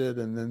worked it,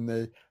 and then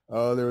there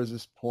was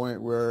this point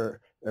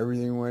where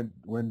everything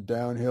went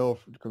downhill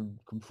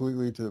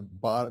completely to the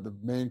bottom. The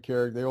main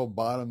character, they all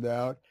bottomed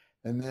out,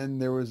 And then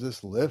there was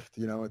this lift,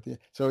 at the,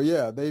 so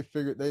yeah, they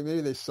figured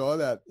maybe they saw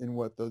that in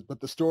but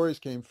the stories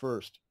came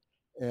first.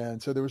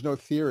 And so there was no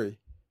theory.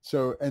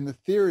 So, and the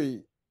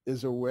theory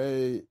is a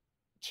way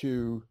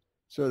to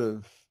sort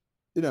of,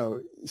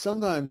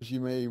 sometimes you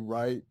may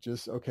write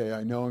just, okay,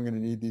 I know I'm going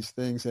to need these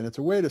things. And it's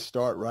a way to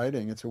start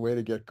writing. It's a way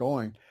to get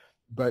going.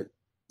 But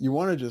you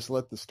want to just you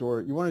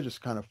want to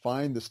just kind of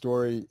find the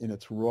story in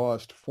its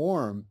rawest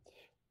form.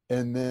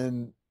 And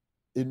then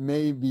it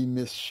may be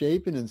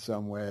misshapen in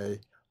some way,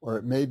 or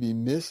it may be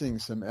missing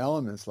some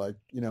elements like,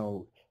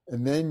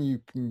 and then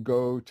you can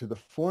go to the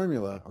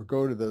formula or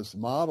go to those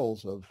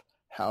models of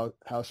how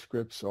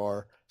scripts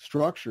are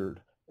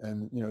structured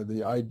and,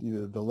 the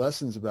idea, the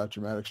lessons about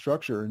dramatic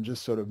structure, and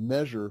just sort of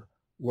measure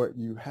what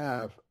you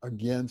have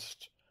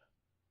against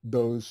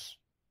those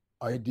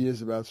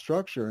ideas about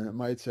structure. And it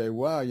might say,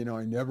 wow,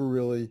 I never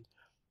really,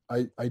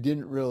 I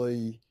didn't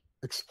really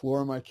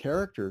explore my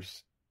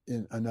characters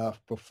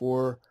enough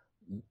before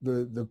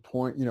the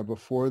point,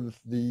 before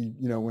the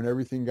when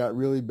everything got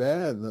really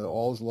bad, the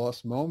all's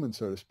lost moment,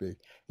 so to speak.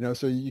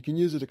 So you can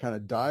use it to kind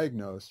of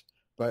diagnose,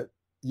 but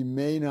you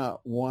may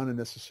not want to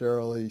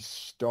necessarily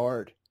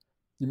start.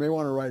 You may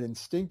want to write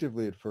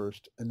instinctively at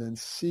first and then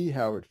see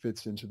how it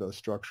fits into those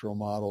structural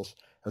models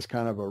as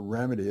kind of a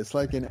remedy. It's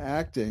like in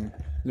acting,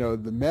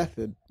 the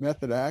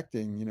method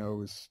acting,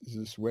 is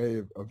this way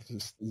of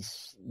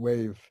this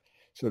way of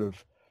sort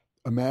of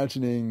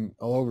imagining.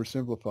 I'll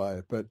oversimplify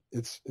it, but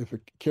it's if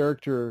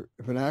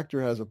an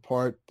actor has a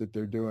part that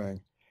they're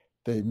doing,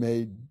 they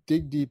may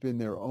dig deep in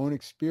their own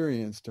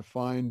experience to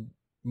find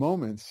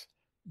moments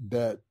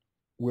that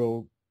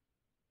will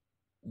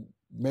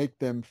make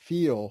them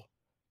feel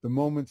the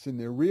moments in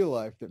their real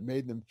life that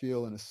made them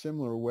feel in a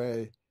similar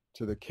way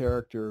to the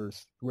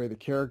way the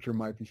character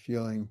might be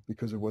feeling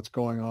because of what's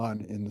going on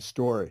in the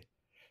story.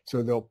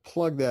 So they'll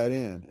plug that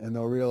in and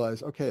they'll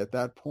realize, okay, at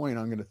that point,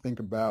 I'm going to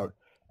think about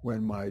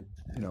when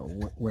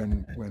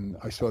when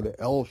I saw the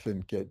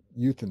elephant get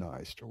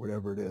euthanized or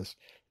whatever it is,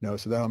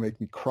 so that'll make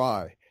me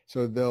cry.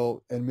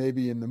 So and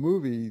maybe in the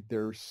movie,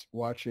 they're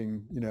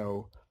watching,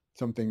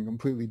 something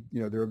completely,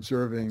 they're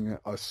observing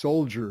a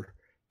soldier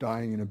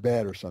dying in a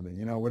bed or something,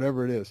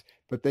 whatever it is.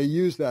 But they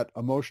use that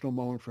emotional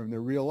moment from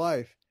their real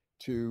life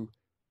to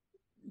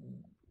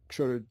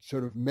sort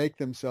of make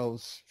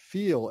themselves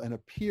feel and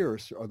appear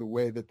or the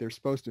way that they're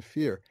supposed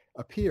to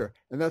appear.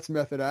 And that's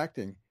method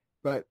acting.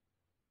 But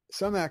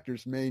some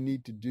actors may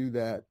need to do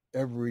that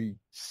every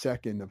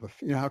second of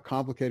how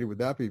complicated would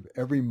that be?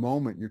 Every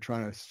moment you're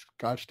trying to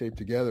scotch tape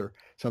together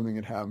something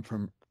that happened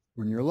from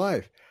your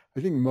life.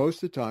 I think most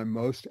of the time,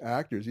 most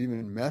actors,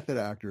 even method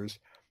actors,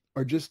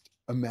 are just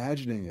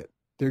imagining it.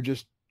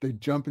 They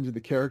jump into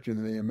the character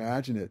and they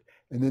imagine it.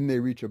 And then they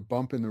reach a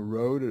bump in the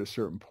road at a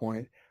certain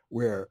point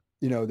where,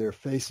 they're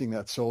facing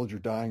that soldier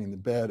dying in the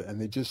bed and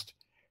they're just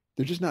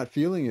not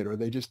feeling it, or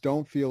they just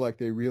don't feel like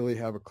they really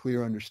have a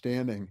clear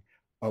understanding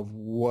of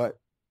what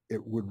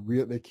it would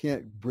they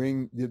can't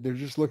bring. They're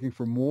just looking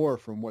for more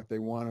from what they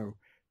want to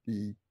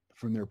be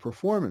from their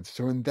performance.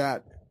 So in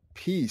that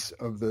piece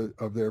of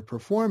their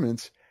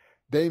performance,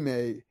 they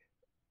may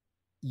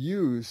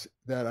use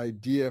that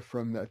idea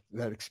from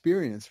that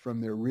experience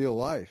from their real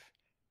life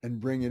and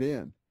bring it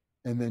in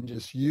and then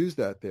just use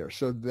that there.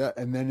 So that,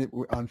 and then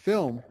on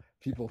film,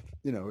 people,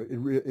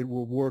 it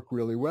will work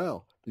really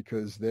well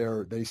because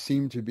they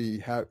seem to be,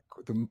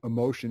 the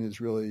emotion is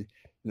really,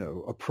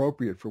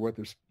 appropriate for what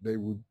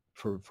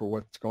for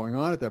what's going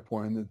on at that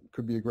point. And it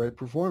could be a great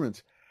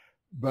performance,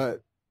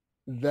 but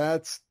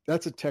that's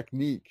a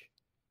technique,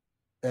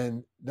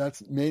 and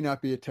may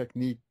not be a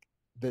technique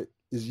that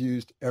is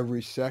used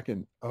every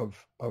second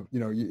of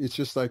it's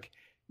just like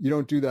you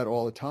don't do that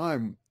all the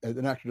time.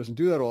 An actor doesn't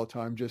do that all the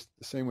time, just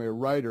the same way a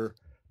writer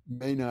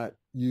may not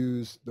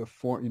use the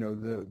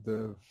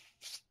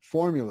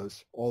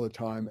formulas all the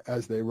time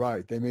as they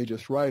write. They may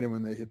just write, and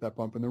when they hit that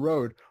bump in the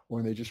road, or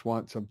when they just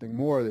want something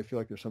more, they feel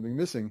like there's something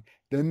missing,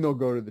 then they'll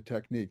go to the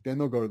technique, then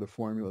they'll go to the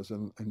formulas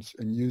and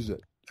use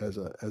it as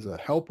a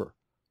helper.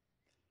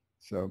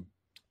 So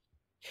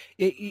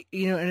and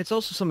it's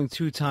also something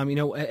too, Tom,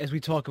 as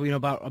we talk,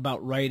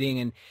 about writing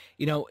and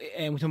we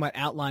talk about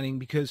outlining,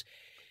 because,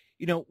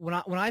 when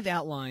I've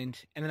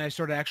outlined and then I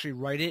sort of actually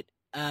write it,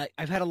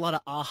 I've had a lot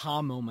of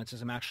aha moments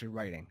as I'm actually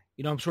writing.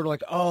 I'm sort of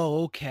like,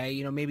 oh,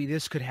 okay, maybe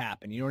this could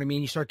happen. You know what I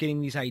mean? You start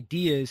getting these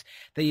ideas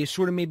that you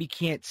sort of maybe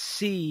can't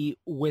see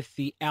with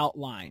the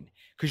outline,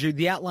 because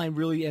the outline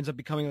really ends up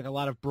becoming like a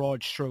lot of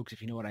broad strokes,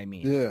 if you know what I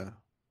mean. Yeah.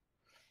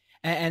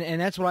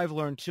 And that's what I've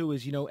learned too,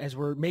 is, as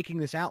we're making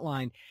this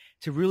outline,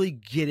 to really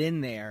get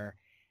in there,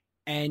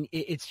 and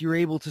you're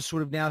able to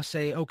sort of now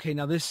say, okay,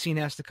 now this scene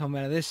has to come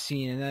out of this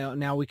scene, and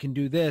now we can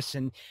do this,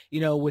 and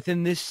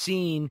within this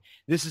scene,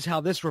 this is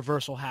how this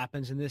reversal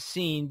happens in this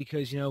scene,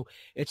 because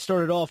it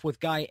started off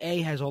with guy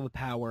A has all the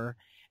power,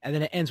 and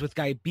then it ends with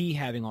guy B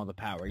having all the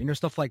power,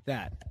 stuff like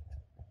that.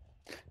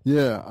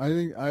 Yeah, I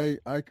think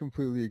I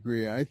completely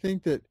agree. I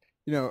think that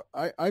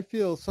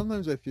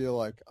sometimes I feel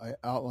like I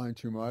outline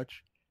too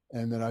much,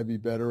 and that I'd be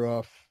better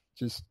off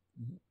just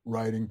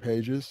writing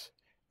pages.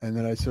 and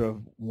then I sort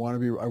of want to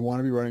be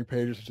writing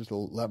pages, just to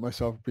let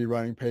myself be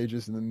writing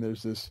pages. And then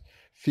there's this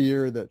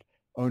fear that,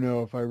 oh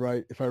no, if I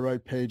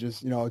write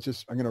pages, I'm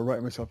going to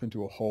write myself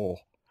into a hole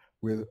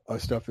with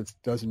stuff that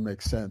doesn't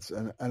make sense.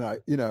 And I,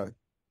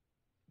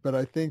 but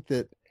I think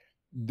that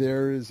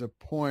there is a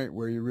point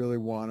where you really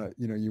want to,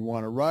 you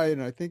want to write.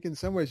 And I think in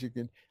some ways you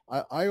can,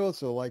 I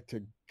also like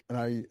to, and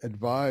I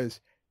advise,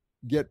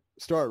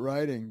 start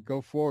writing,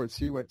 go forward,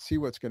 see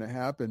what's going to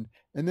happen,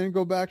 and then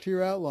go back to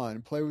your outline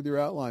and play with your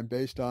outline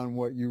based on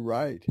what you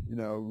write,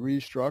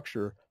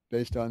 restructure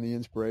based on the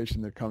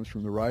inspiration that comes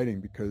from the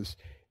writing, because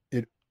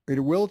it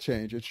will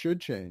change. It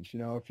should change.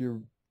 If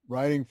you're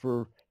writing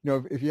for,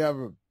 if you have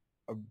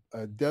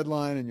a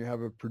deadline and you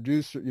have a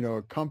producer,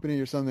 a company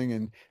or something,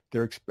 and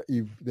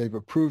they've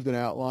approved an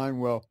outline,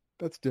 well,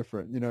 that's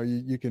different.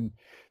 You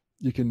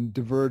can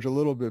diverge a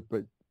little bit,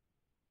 but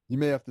you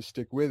may have to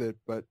stick with it.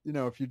 But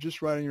if you're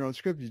just writing your own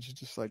script, you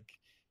just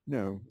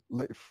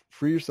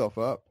free yourself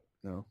up.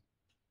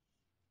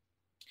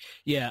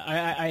 Yeah,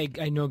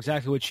 I know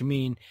exactly what you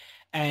mean.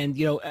 And,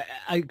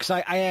 because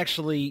I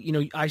actually,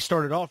 I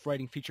started off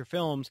writing feature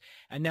films,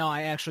 and now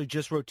I actually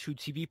just wrote 2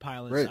 TV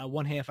pilots, Great.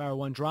 1 half hour,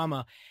 1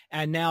 drama.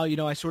 And now,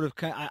 I sort of,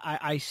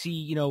 I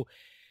see,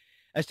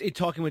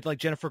 talking with like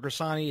Jennifer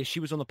Gersani, as she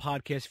was on the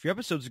podcast a few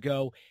episodes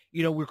ago,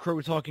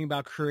 we're talking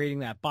about creating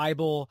that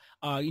Bible,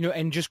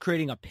 and just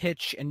creating a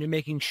pitch and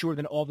making sure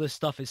that all this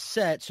stuff is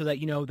set so that,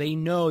 they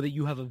know that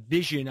you have a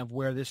vision of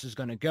where this is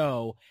going to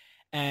go.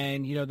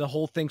 And, the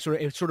whole thing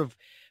sort of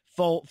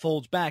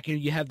folds back.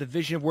 You have the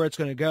vision of where it's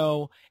going to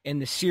go in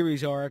the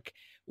series arc,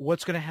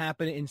 what's going to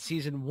happen in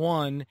season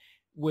 1,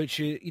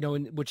 which is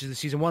the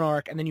season 1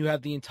 arc, and then you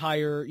have the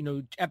entire,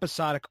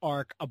 episodic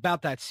arc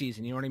about that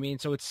season. You know what I mean?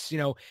 So it's,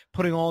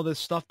 putting all this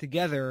stuff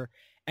together,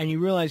 and you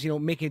realize,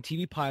 making a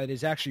TV pilot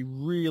is actually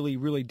really,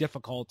 really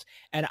difficult.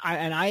 And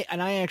I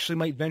actually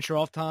might venture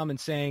off, Tom, and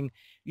saying,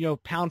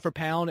 pound for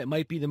pound, it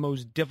might be the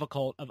most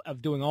difficult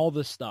of doing all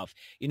this stuff.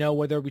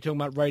 Whether we're talking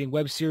about writing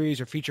web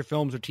series or feature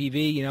films or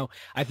TV,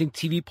 I think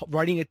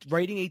writing a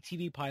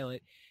TV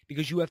pilot,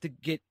 because you have to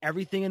get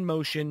everything in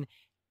motion,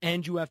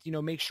 and you have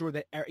to, make sure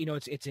that,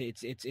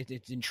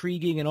 it's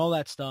intriguing and all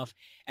that stuff.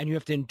 And you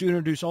have to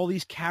introduce all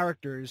these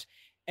characters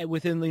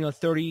within,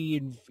 30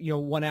 and,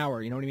 1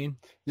 hour. You know what I mean?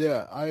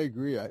 Yeah, I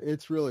agree.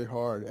 It's really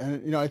hard.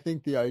 And, I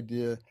think the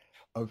idea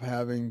of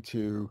having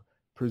to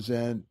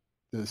present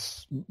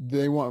this,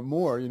 they want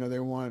more, they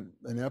want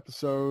an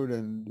episode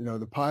and,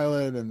 the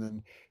pilot, and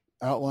then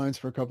outlines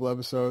for a couple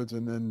episodes,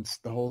 and then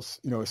the whole,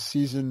 a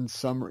season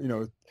summary,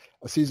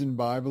 a season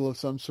Bible of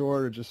some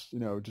sort, or just,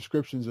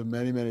 descriptions of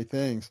many, many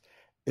things.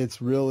 It's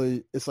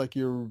like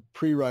you're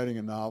pre-writing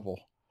a novel.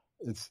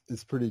 It's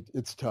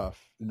tough,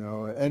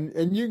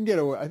 and you can get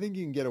away. I think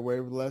you can get away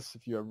with less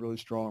if you have a really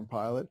strong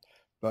pilot,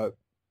 but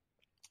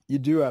you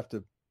do have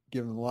to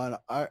give them a line.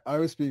 I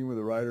was speaking with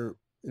a writer,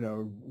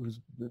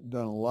 who's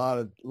done a lot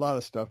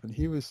of stuff, and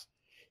he was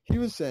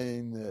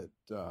saying that,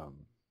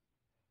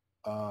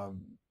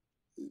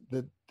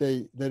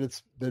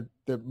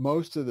 that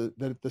most of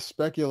the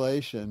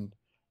speculation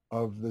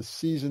of the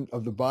season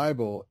of the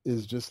Bible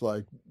is just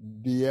like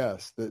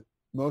BS, that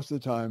most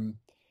of the time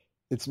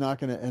it's not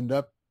going to end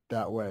up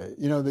that way.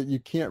 That you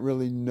can't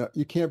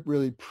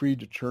really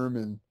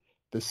predetermine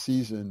the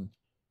season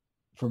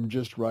from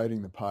just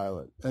writing the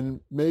pilot. And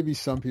maybe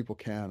some people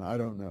can. I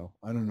don't know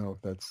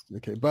if that's the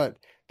case. But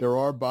there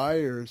are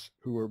buyers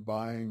who are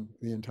buying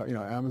the entire,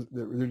 Amazon,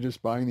 they're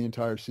just buying the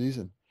entire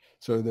season.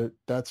 So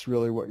that's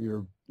really what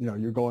you're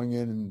going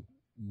in,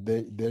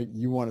 and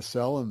you want to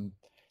sell them,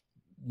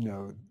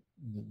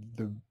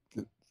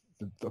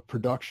 the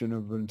production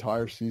of an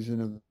entire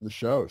season of the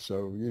show.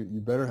 So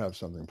you better have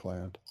something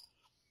planned.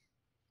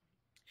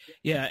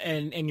 Yeah,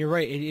 and you're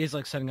right. It is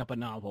like setting up a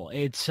novel.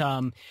 It's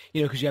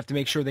because you have to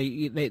make sure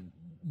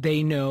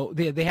they know,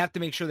 they have to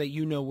make sure that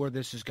where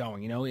this is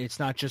going. It's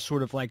not just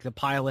sort of like the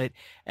pilot,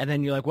 and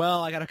then you're like,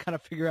 well, I got to kind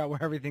of figure out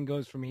where everything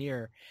goes from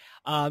here.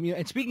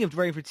 And speaking of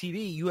writing for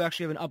TV, you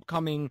actually have an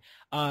upcoming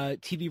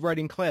TV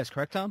writing class,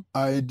 correct, Tom?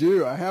 I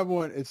do. I have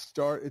one. It's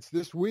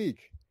this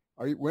week.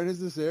 When is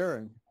this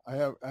airing? I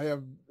have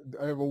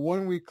a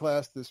 1 week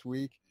class this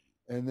week,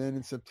 and then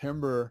in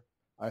September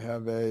I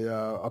have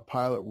a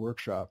pilot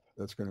workshop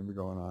that's going to be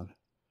going on.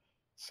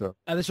 So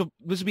this will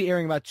be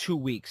airing about 2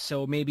 weeks,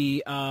 so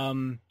maybe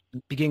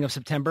beginning of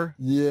September.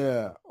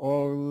 Yeah.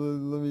 Oh,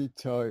 let me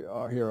tell you.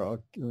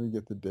 Let me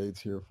get the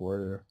dates here for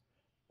you.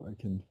 I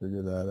can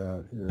figure that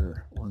out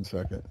here. 1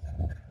 second.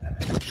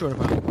 Sure, no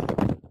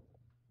problem.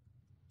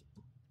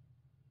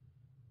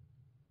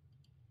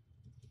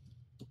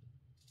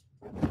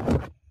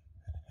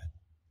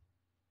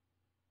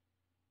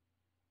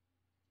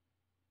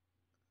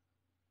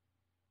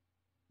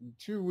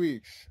 2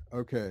 weeks.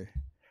 Okay.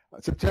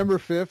 September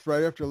 5th,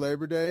 right after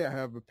Labor Day, I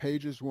have a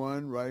Pages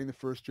 1, writing the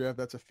first draft.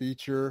 That's a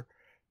feature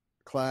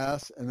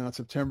class. And then on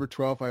September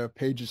 12th, I have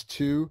Pages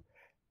 2.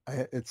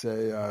 It's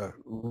a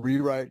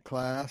rewrite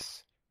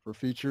class for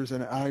features.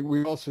 And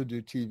we also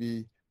do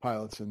TV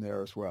pilots in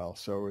there as well.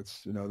 So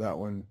it's, that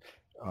one,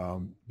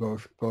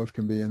 both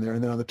can be in there.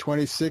 And then on the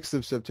 26th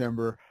of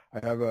September,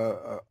 I have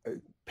a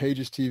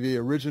Pages TV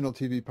original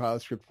TV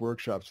pilot script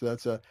workshop. So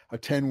that's a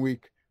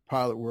 10-week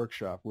pilot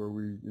workshop where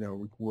we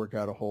work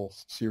out a whole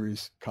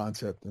series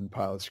concept and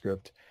pilot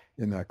script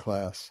in that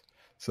class.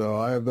 So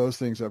I have those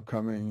things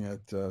upcoming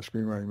at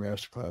Screenwriting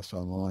Masterclass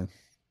online.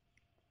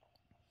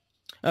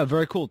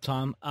 Very cool,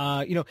 Tom.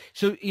 And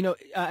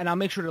I'll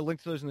make sure to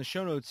link to those in the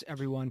show notes,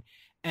 everyone.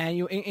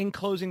 And in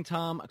closing,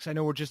 Tom, because I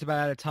know we're just about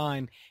out of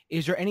time,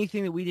 is there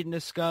anything that we didn't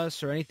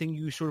discuss or anything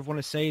you sort of want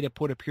to say to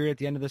put a period at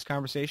the end of this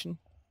conversation?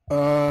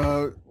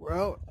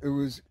 Well, it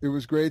was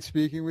great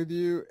speaking with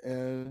you,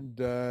 and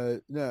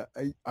I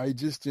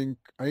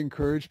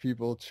encourage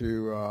people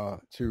to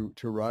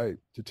write,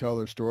 to tell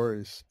their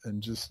stories,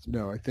 and just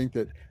I think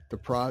that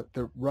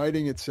the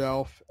writing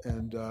itself,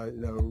 and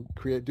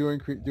doing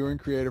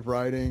creative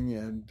writing,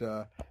 and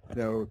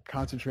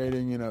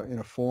concentrating in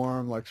a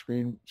form like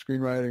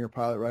screenwriting or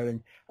pilot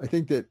writing, I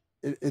think that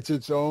it's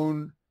its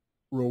own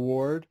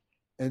reward,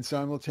 and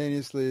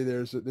simultaneously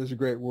there's a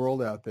great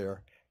world out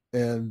there.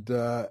 And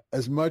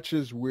as much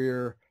as we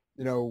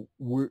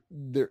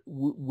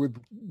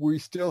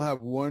still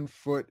have one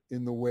foot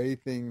in the way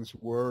things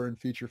were in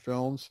feature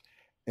films,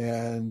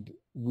 and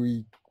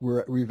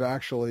we've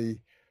actually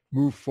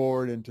moved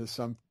forward into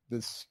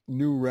this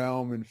new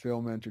realm in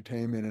film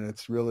entertainment, and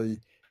it's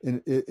really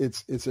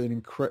because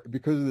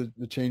of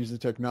the changes in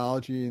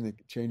technology and the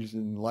changes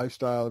in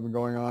lifestyle that have been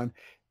going on.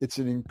 It's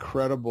an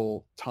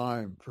incredible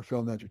time for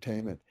film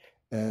entertainment.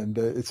 And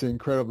it's an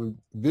incredible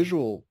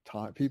visual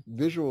time.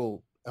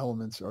 Visual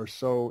elements are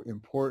so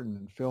important,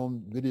 and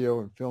video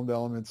and filmed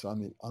elements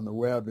on the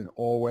web in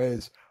all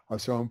ways are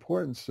so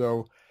important.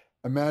 So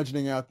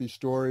imagining out these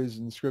stories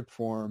in script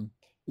form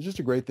is just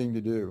a great thing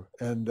to do.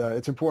 And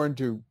it's important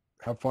to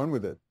have fun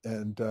with it,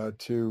 and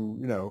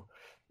to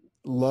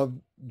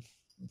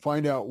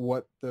find out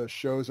what the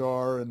shows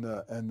are and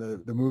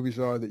the movies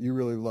are that you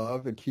really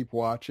love, and keep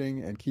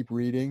watching and keep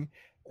reading,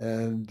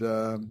 and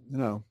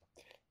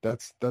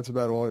That's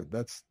about all.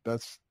 That's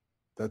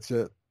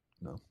it.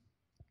 No.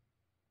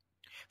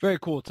 Very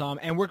cool, Tom.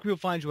 And where can people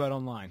find you at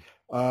online?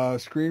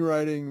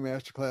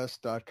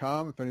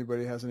 Screenwritingmasterclass.com. If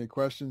anybody has any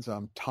questions,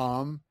 I'm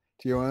Tom,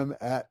 Tom,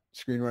 at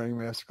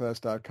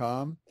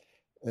screenwritingmasterclass.com.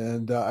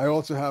 And I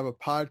also have a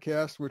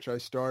podcast, which I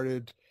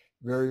started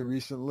very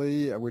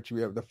recently, which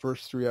we have the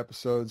first 3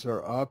 episodes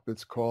are up.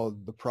 It's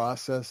called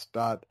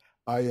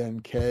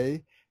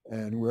theprocess.ink,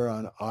 and we're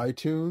on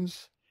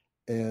iTunes.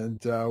 And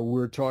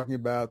we're talking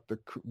about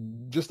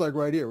just like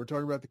right here, we're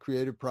talking about the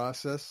creative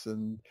process.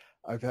 And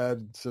I've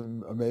had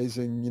some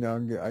amazing,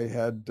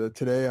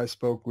 today I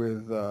spoke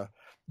with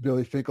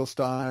Billy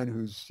Finkelstein,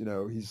 who's,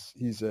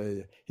 he's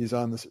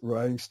on the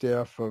writing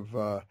staff of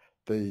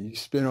the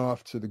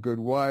spinoff to The Good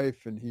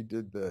Wife, and he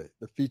did the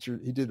feature.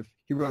 He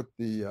wrote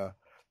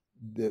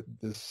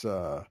this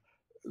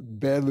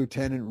Bad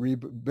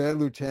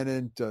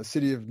Lieutenant,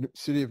 City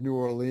of New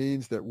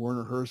Orleans that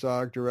Werner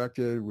Herzog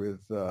directed with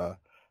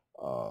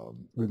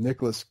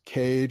Nicolas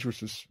Cage,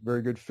 which was a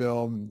very good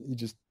film.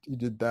 He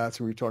did that,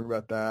 so we were talking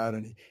about that.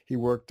 And he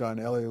worked on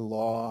LA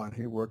Law, and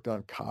he worked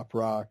on Cop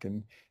Rock,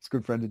 and he's a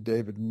good friend of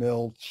David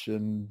Milch,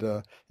 and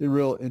he's a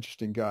real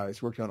interesting guy.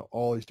 He's worked on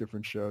all these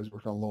different shows. He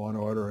worked on Law and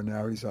Order, and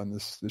now he's on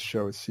this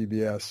show at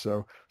CBS. So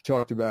we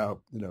talked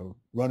about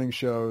running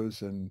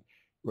shows and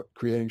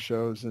creating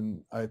shows,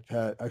 and I'm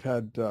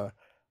going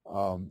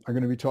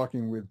to be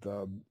talking with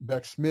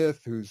Beck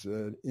Smith, who's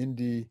an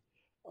indie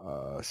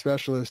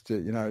specialist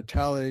at United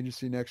Talent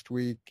Agency next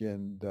week,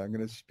 and I'm going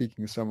to be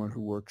speaking to someone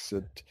who works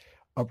at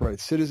Upright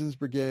Citizens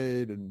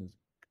Brigade and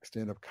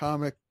stand-up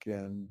comic,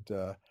 and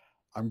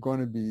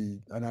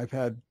I've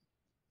had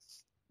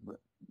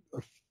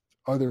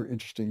other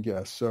interesting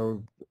guests.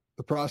 So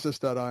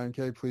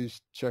theprocess.ink, please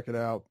check it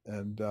out,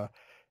 and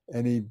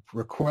any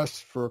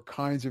requests for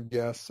kinds of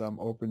guests, I'm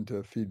open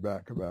to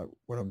feedback about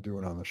what I'm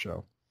doing on the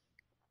show.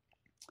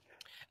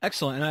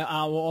 Excellent. And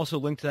I will also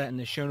link to that in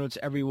the show notes,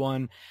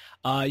 everyone.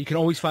 You can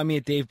always find me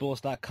at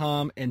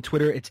davebullis.com, and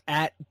Twitter, it's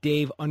at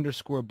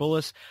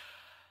Dave_Bullis.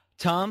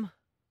 Tom,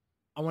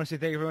 I want to say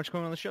thank you very much for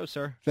coming on the show,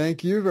 sir.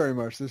 Thank you very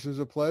much. This is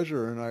a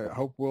pleasure, and I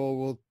hope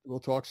we'll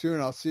talk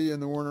soon. I'll see you in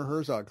the Werner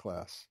Herzog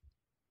class.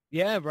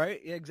 Yeah, right.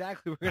 Yeah,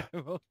 exactly. We're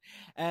gonna,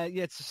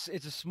 it's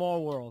a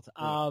small world.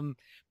 I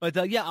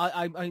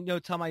know,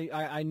 Tom.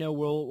 I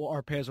know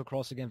our paths will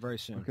cross again very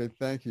soon. Okay,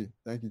 thank you,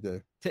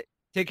 Dave.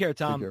 Take care,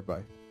 Tom. Take care.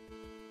 Bye.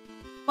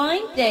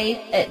 Find Dave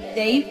at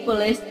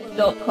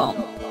davebullis.com.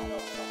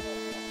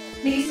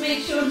 Please make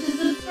sure to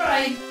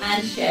subscribe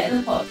and share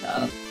the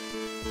podcast.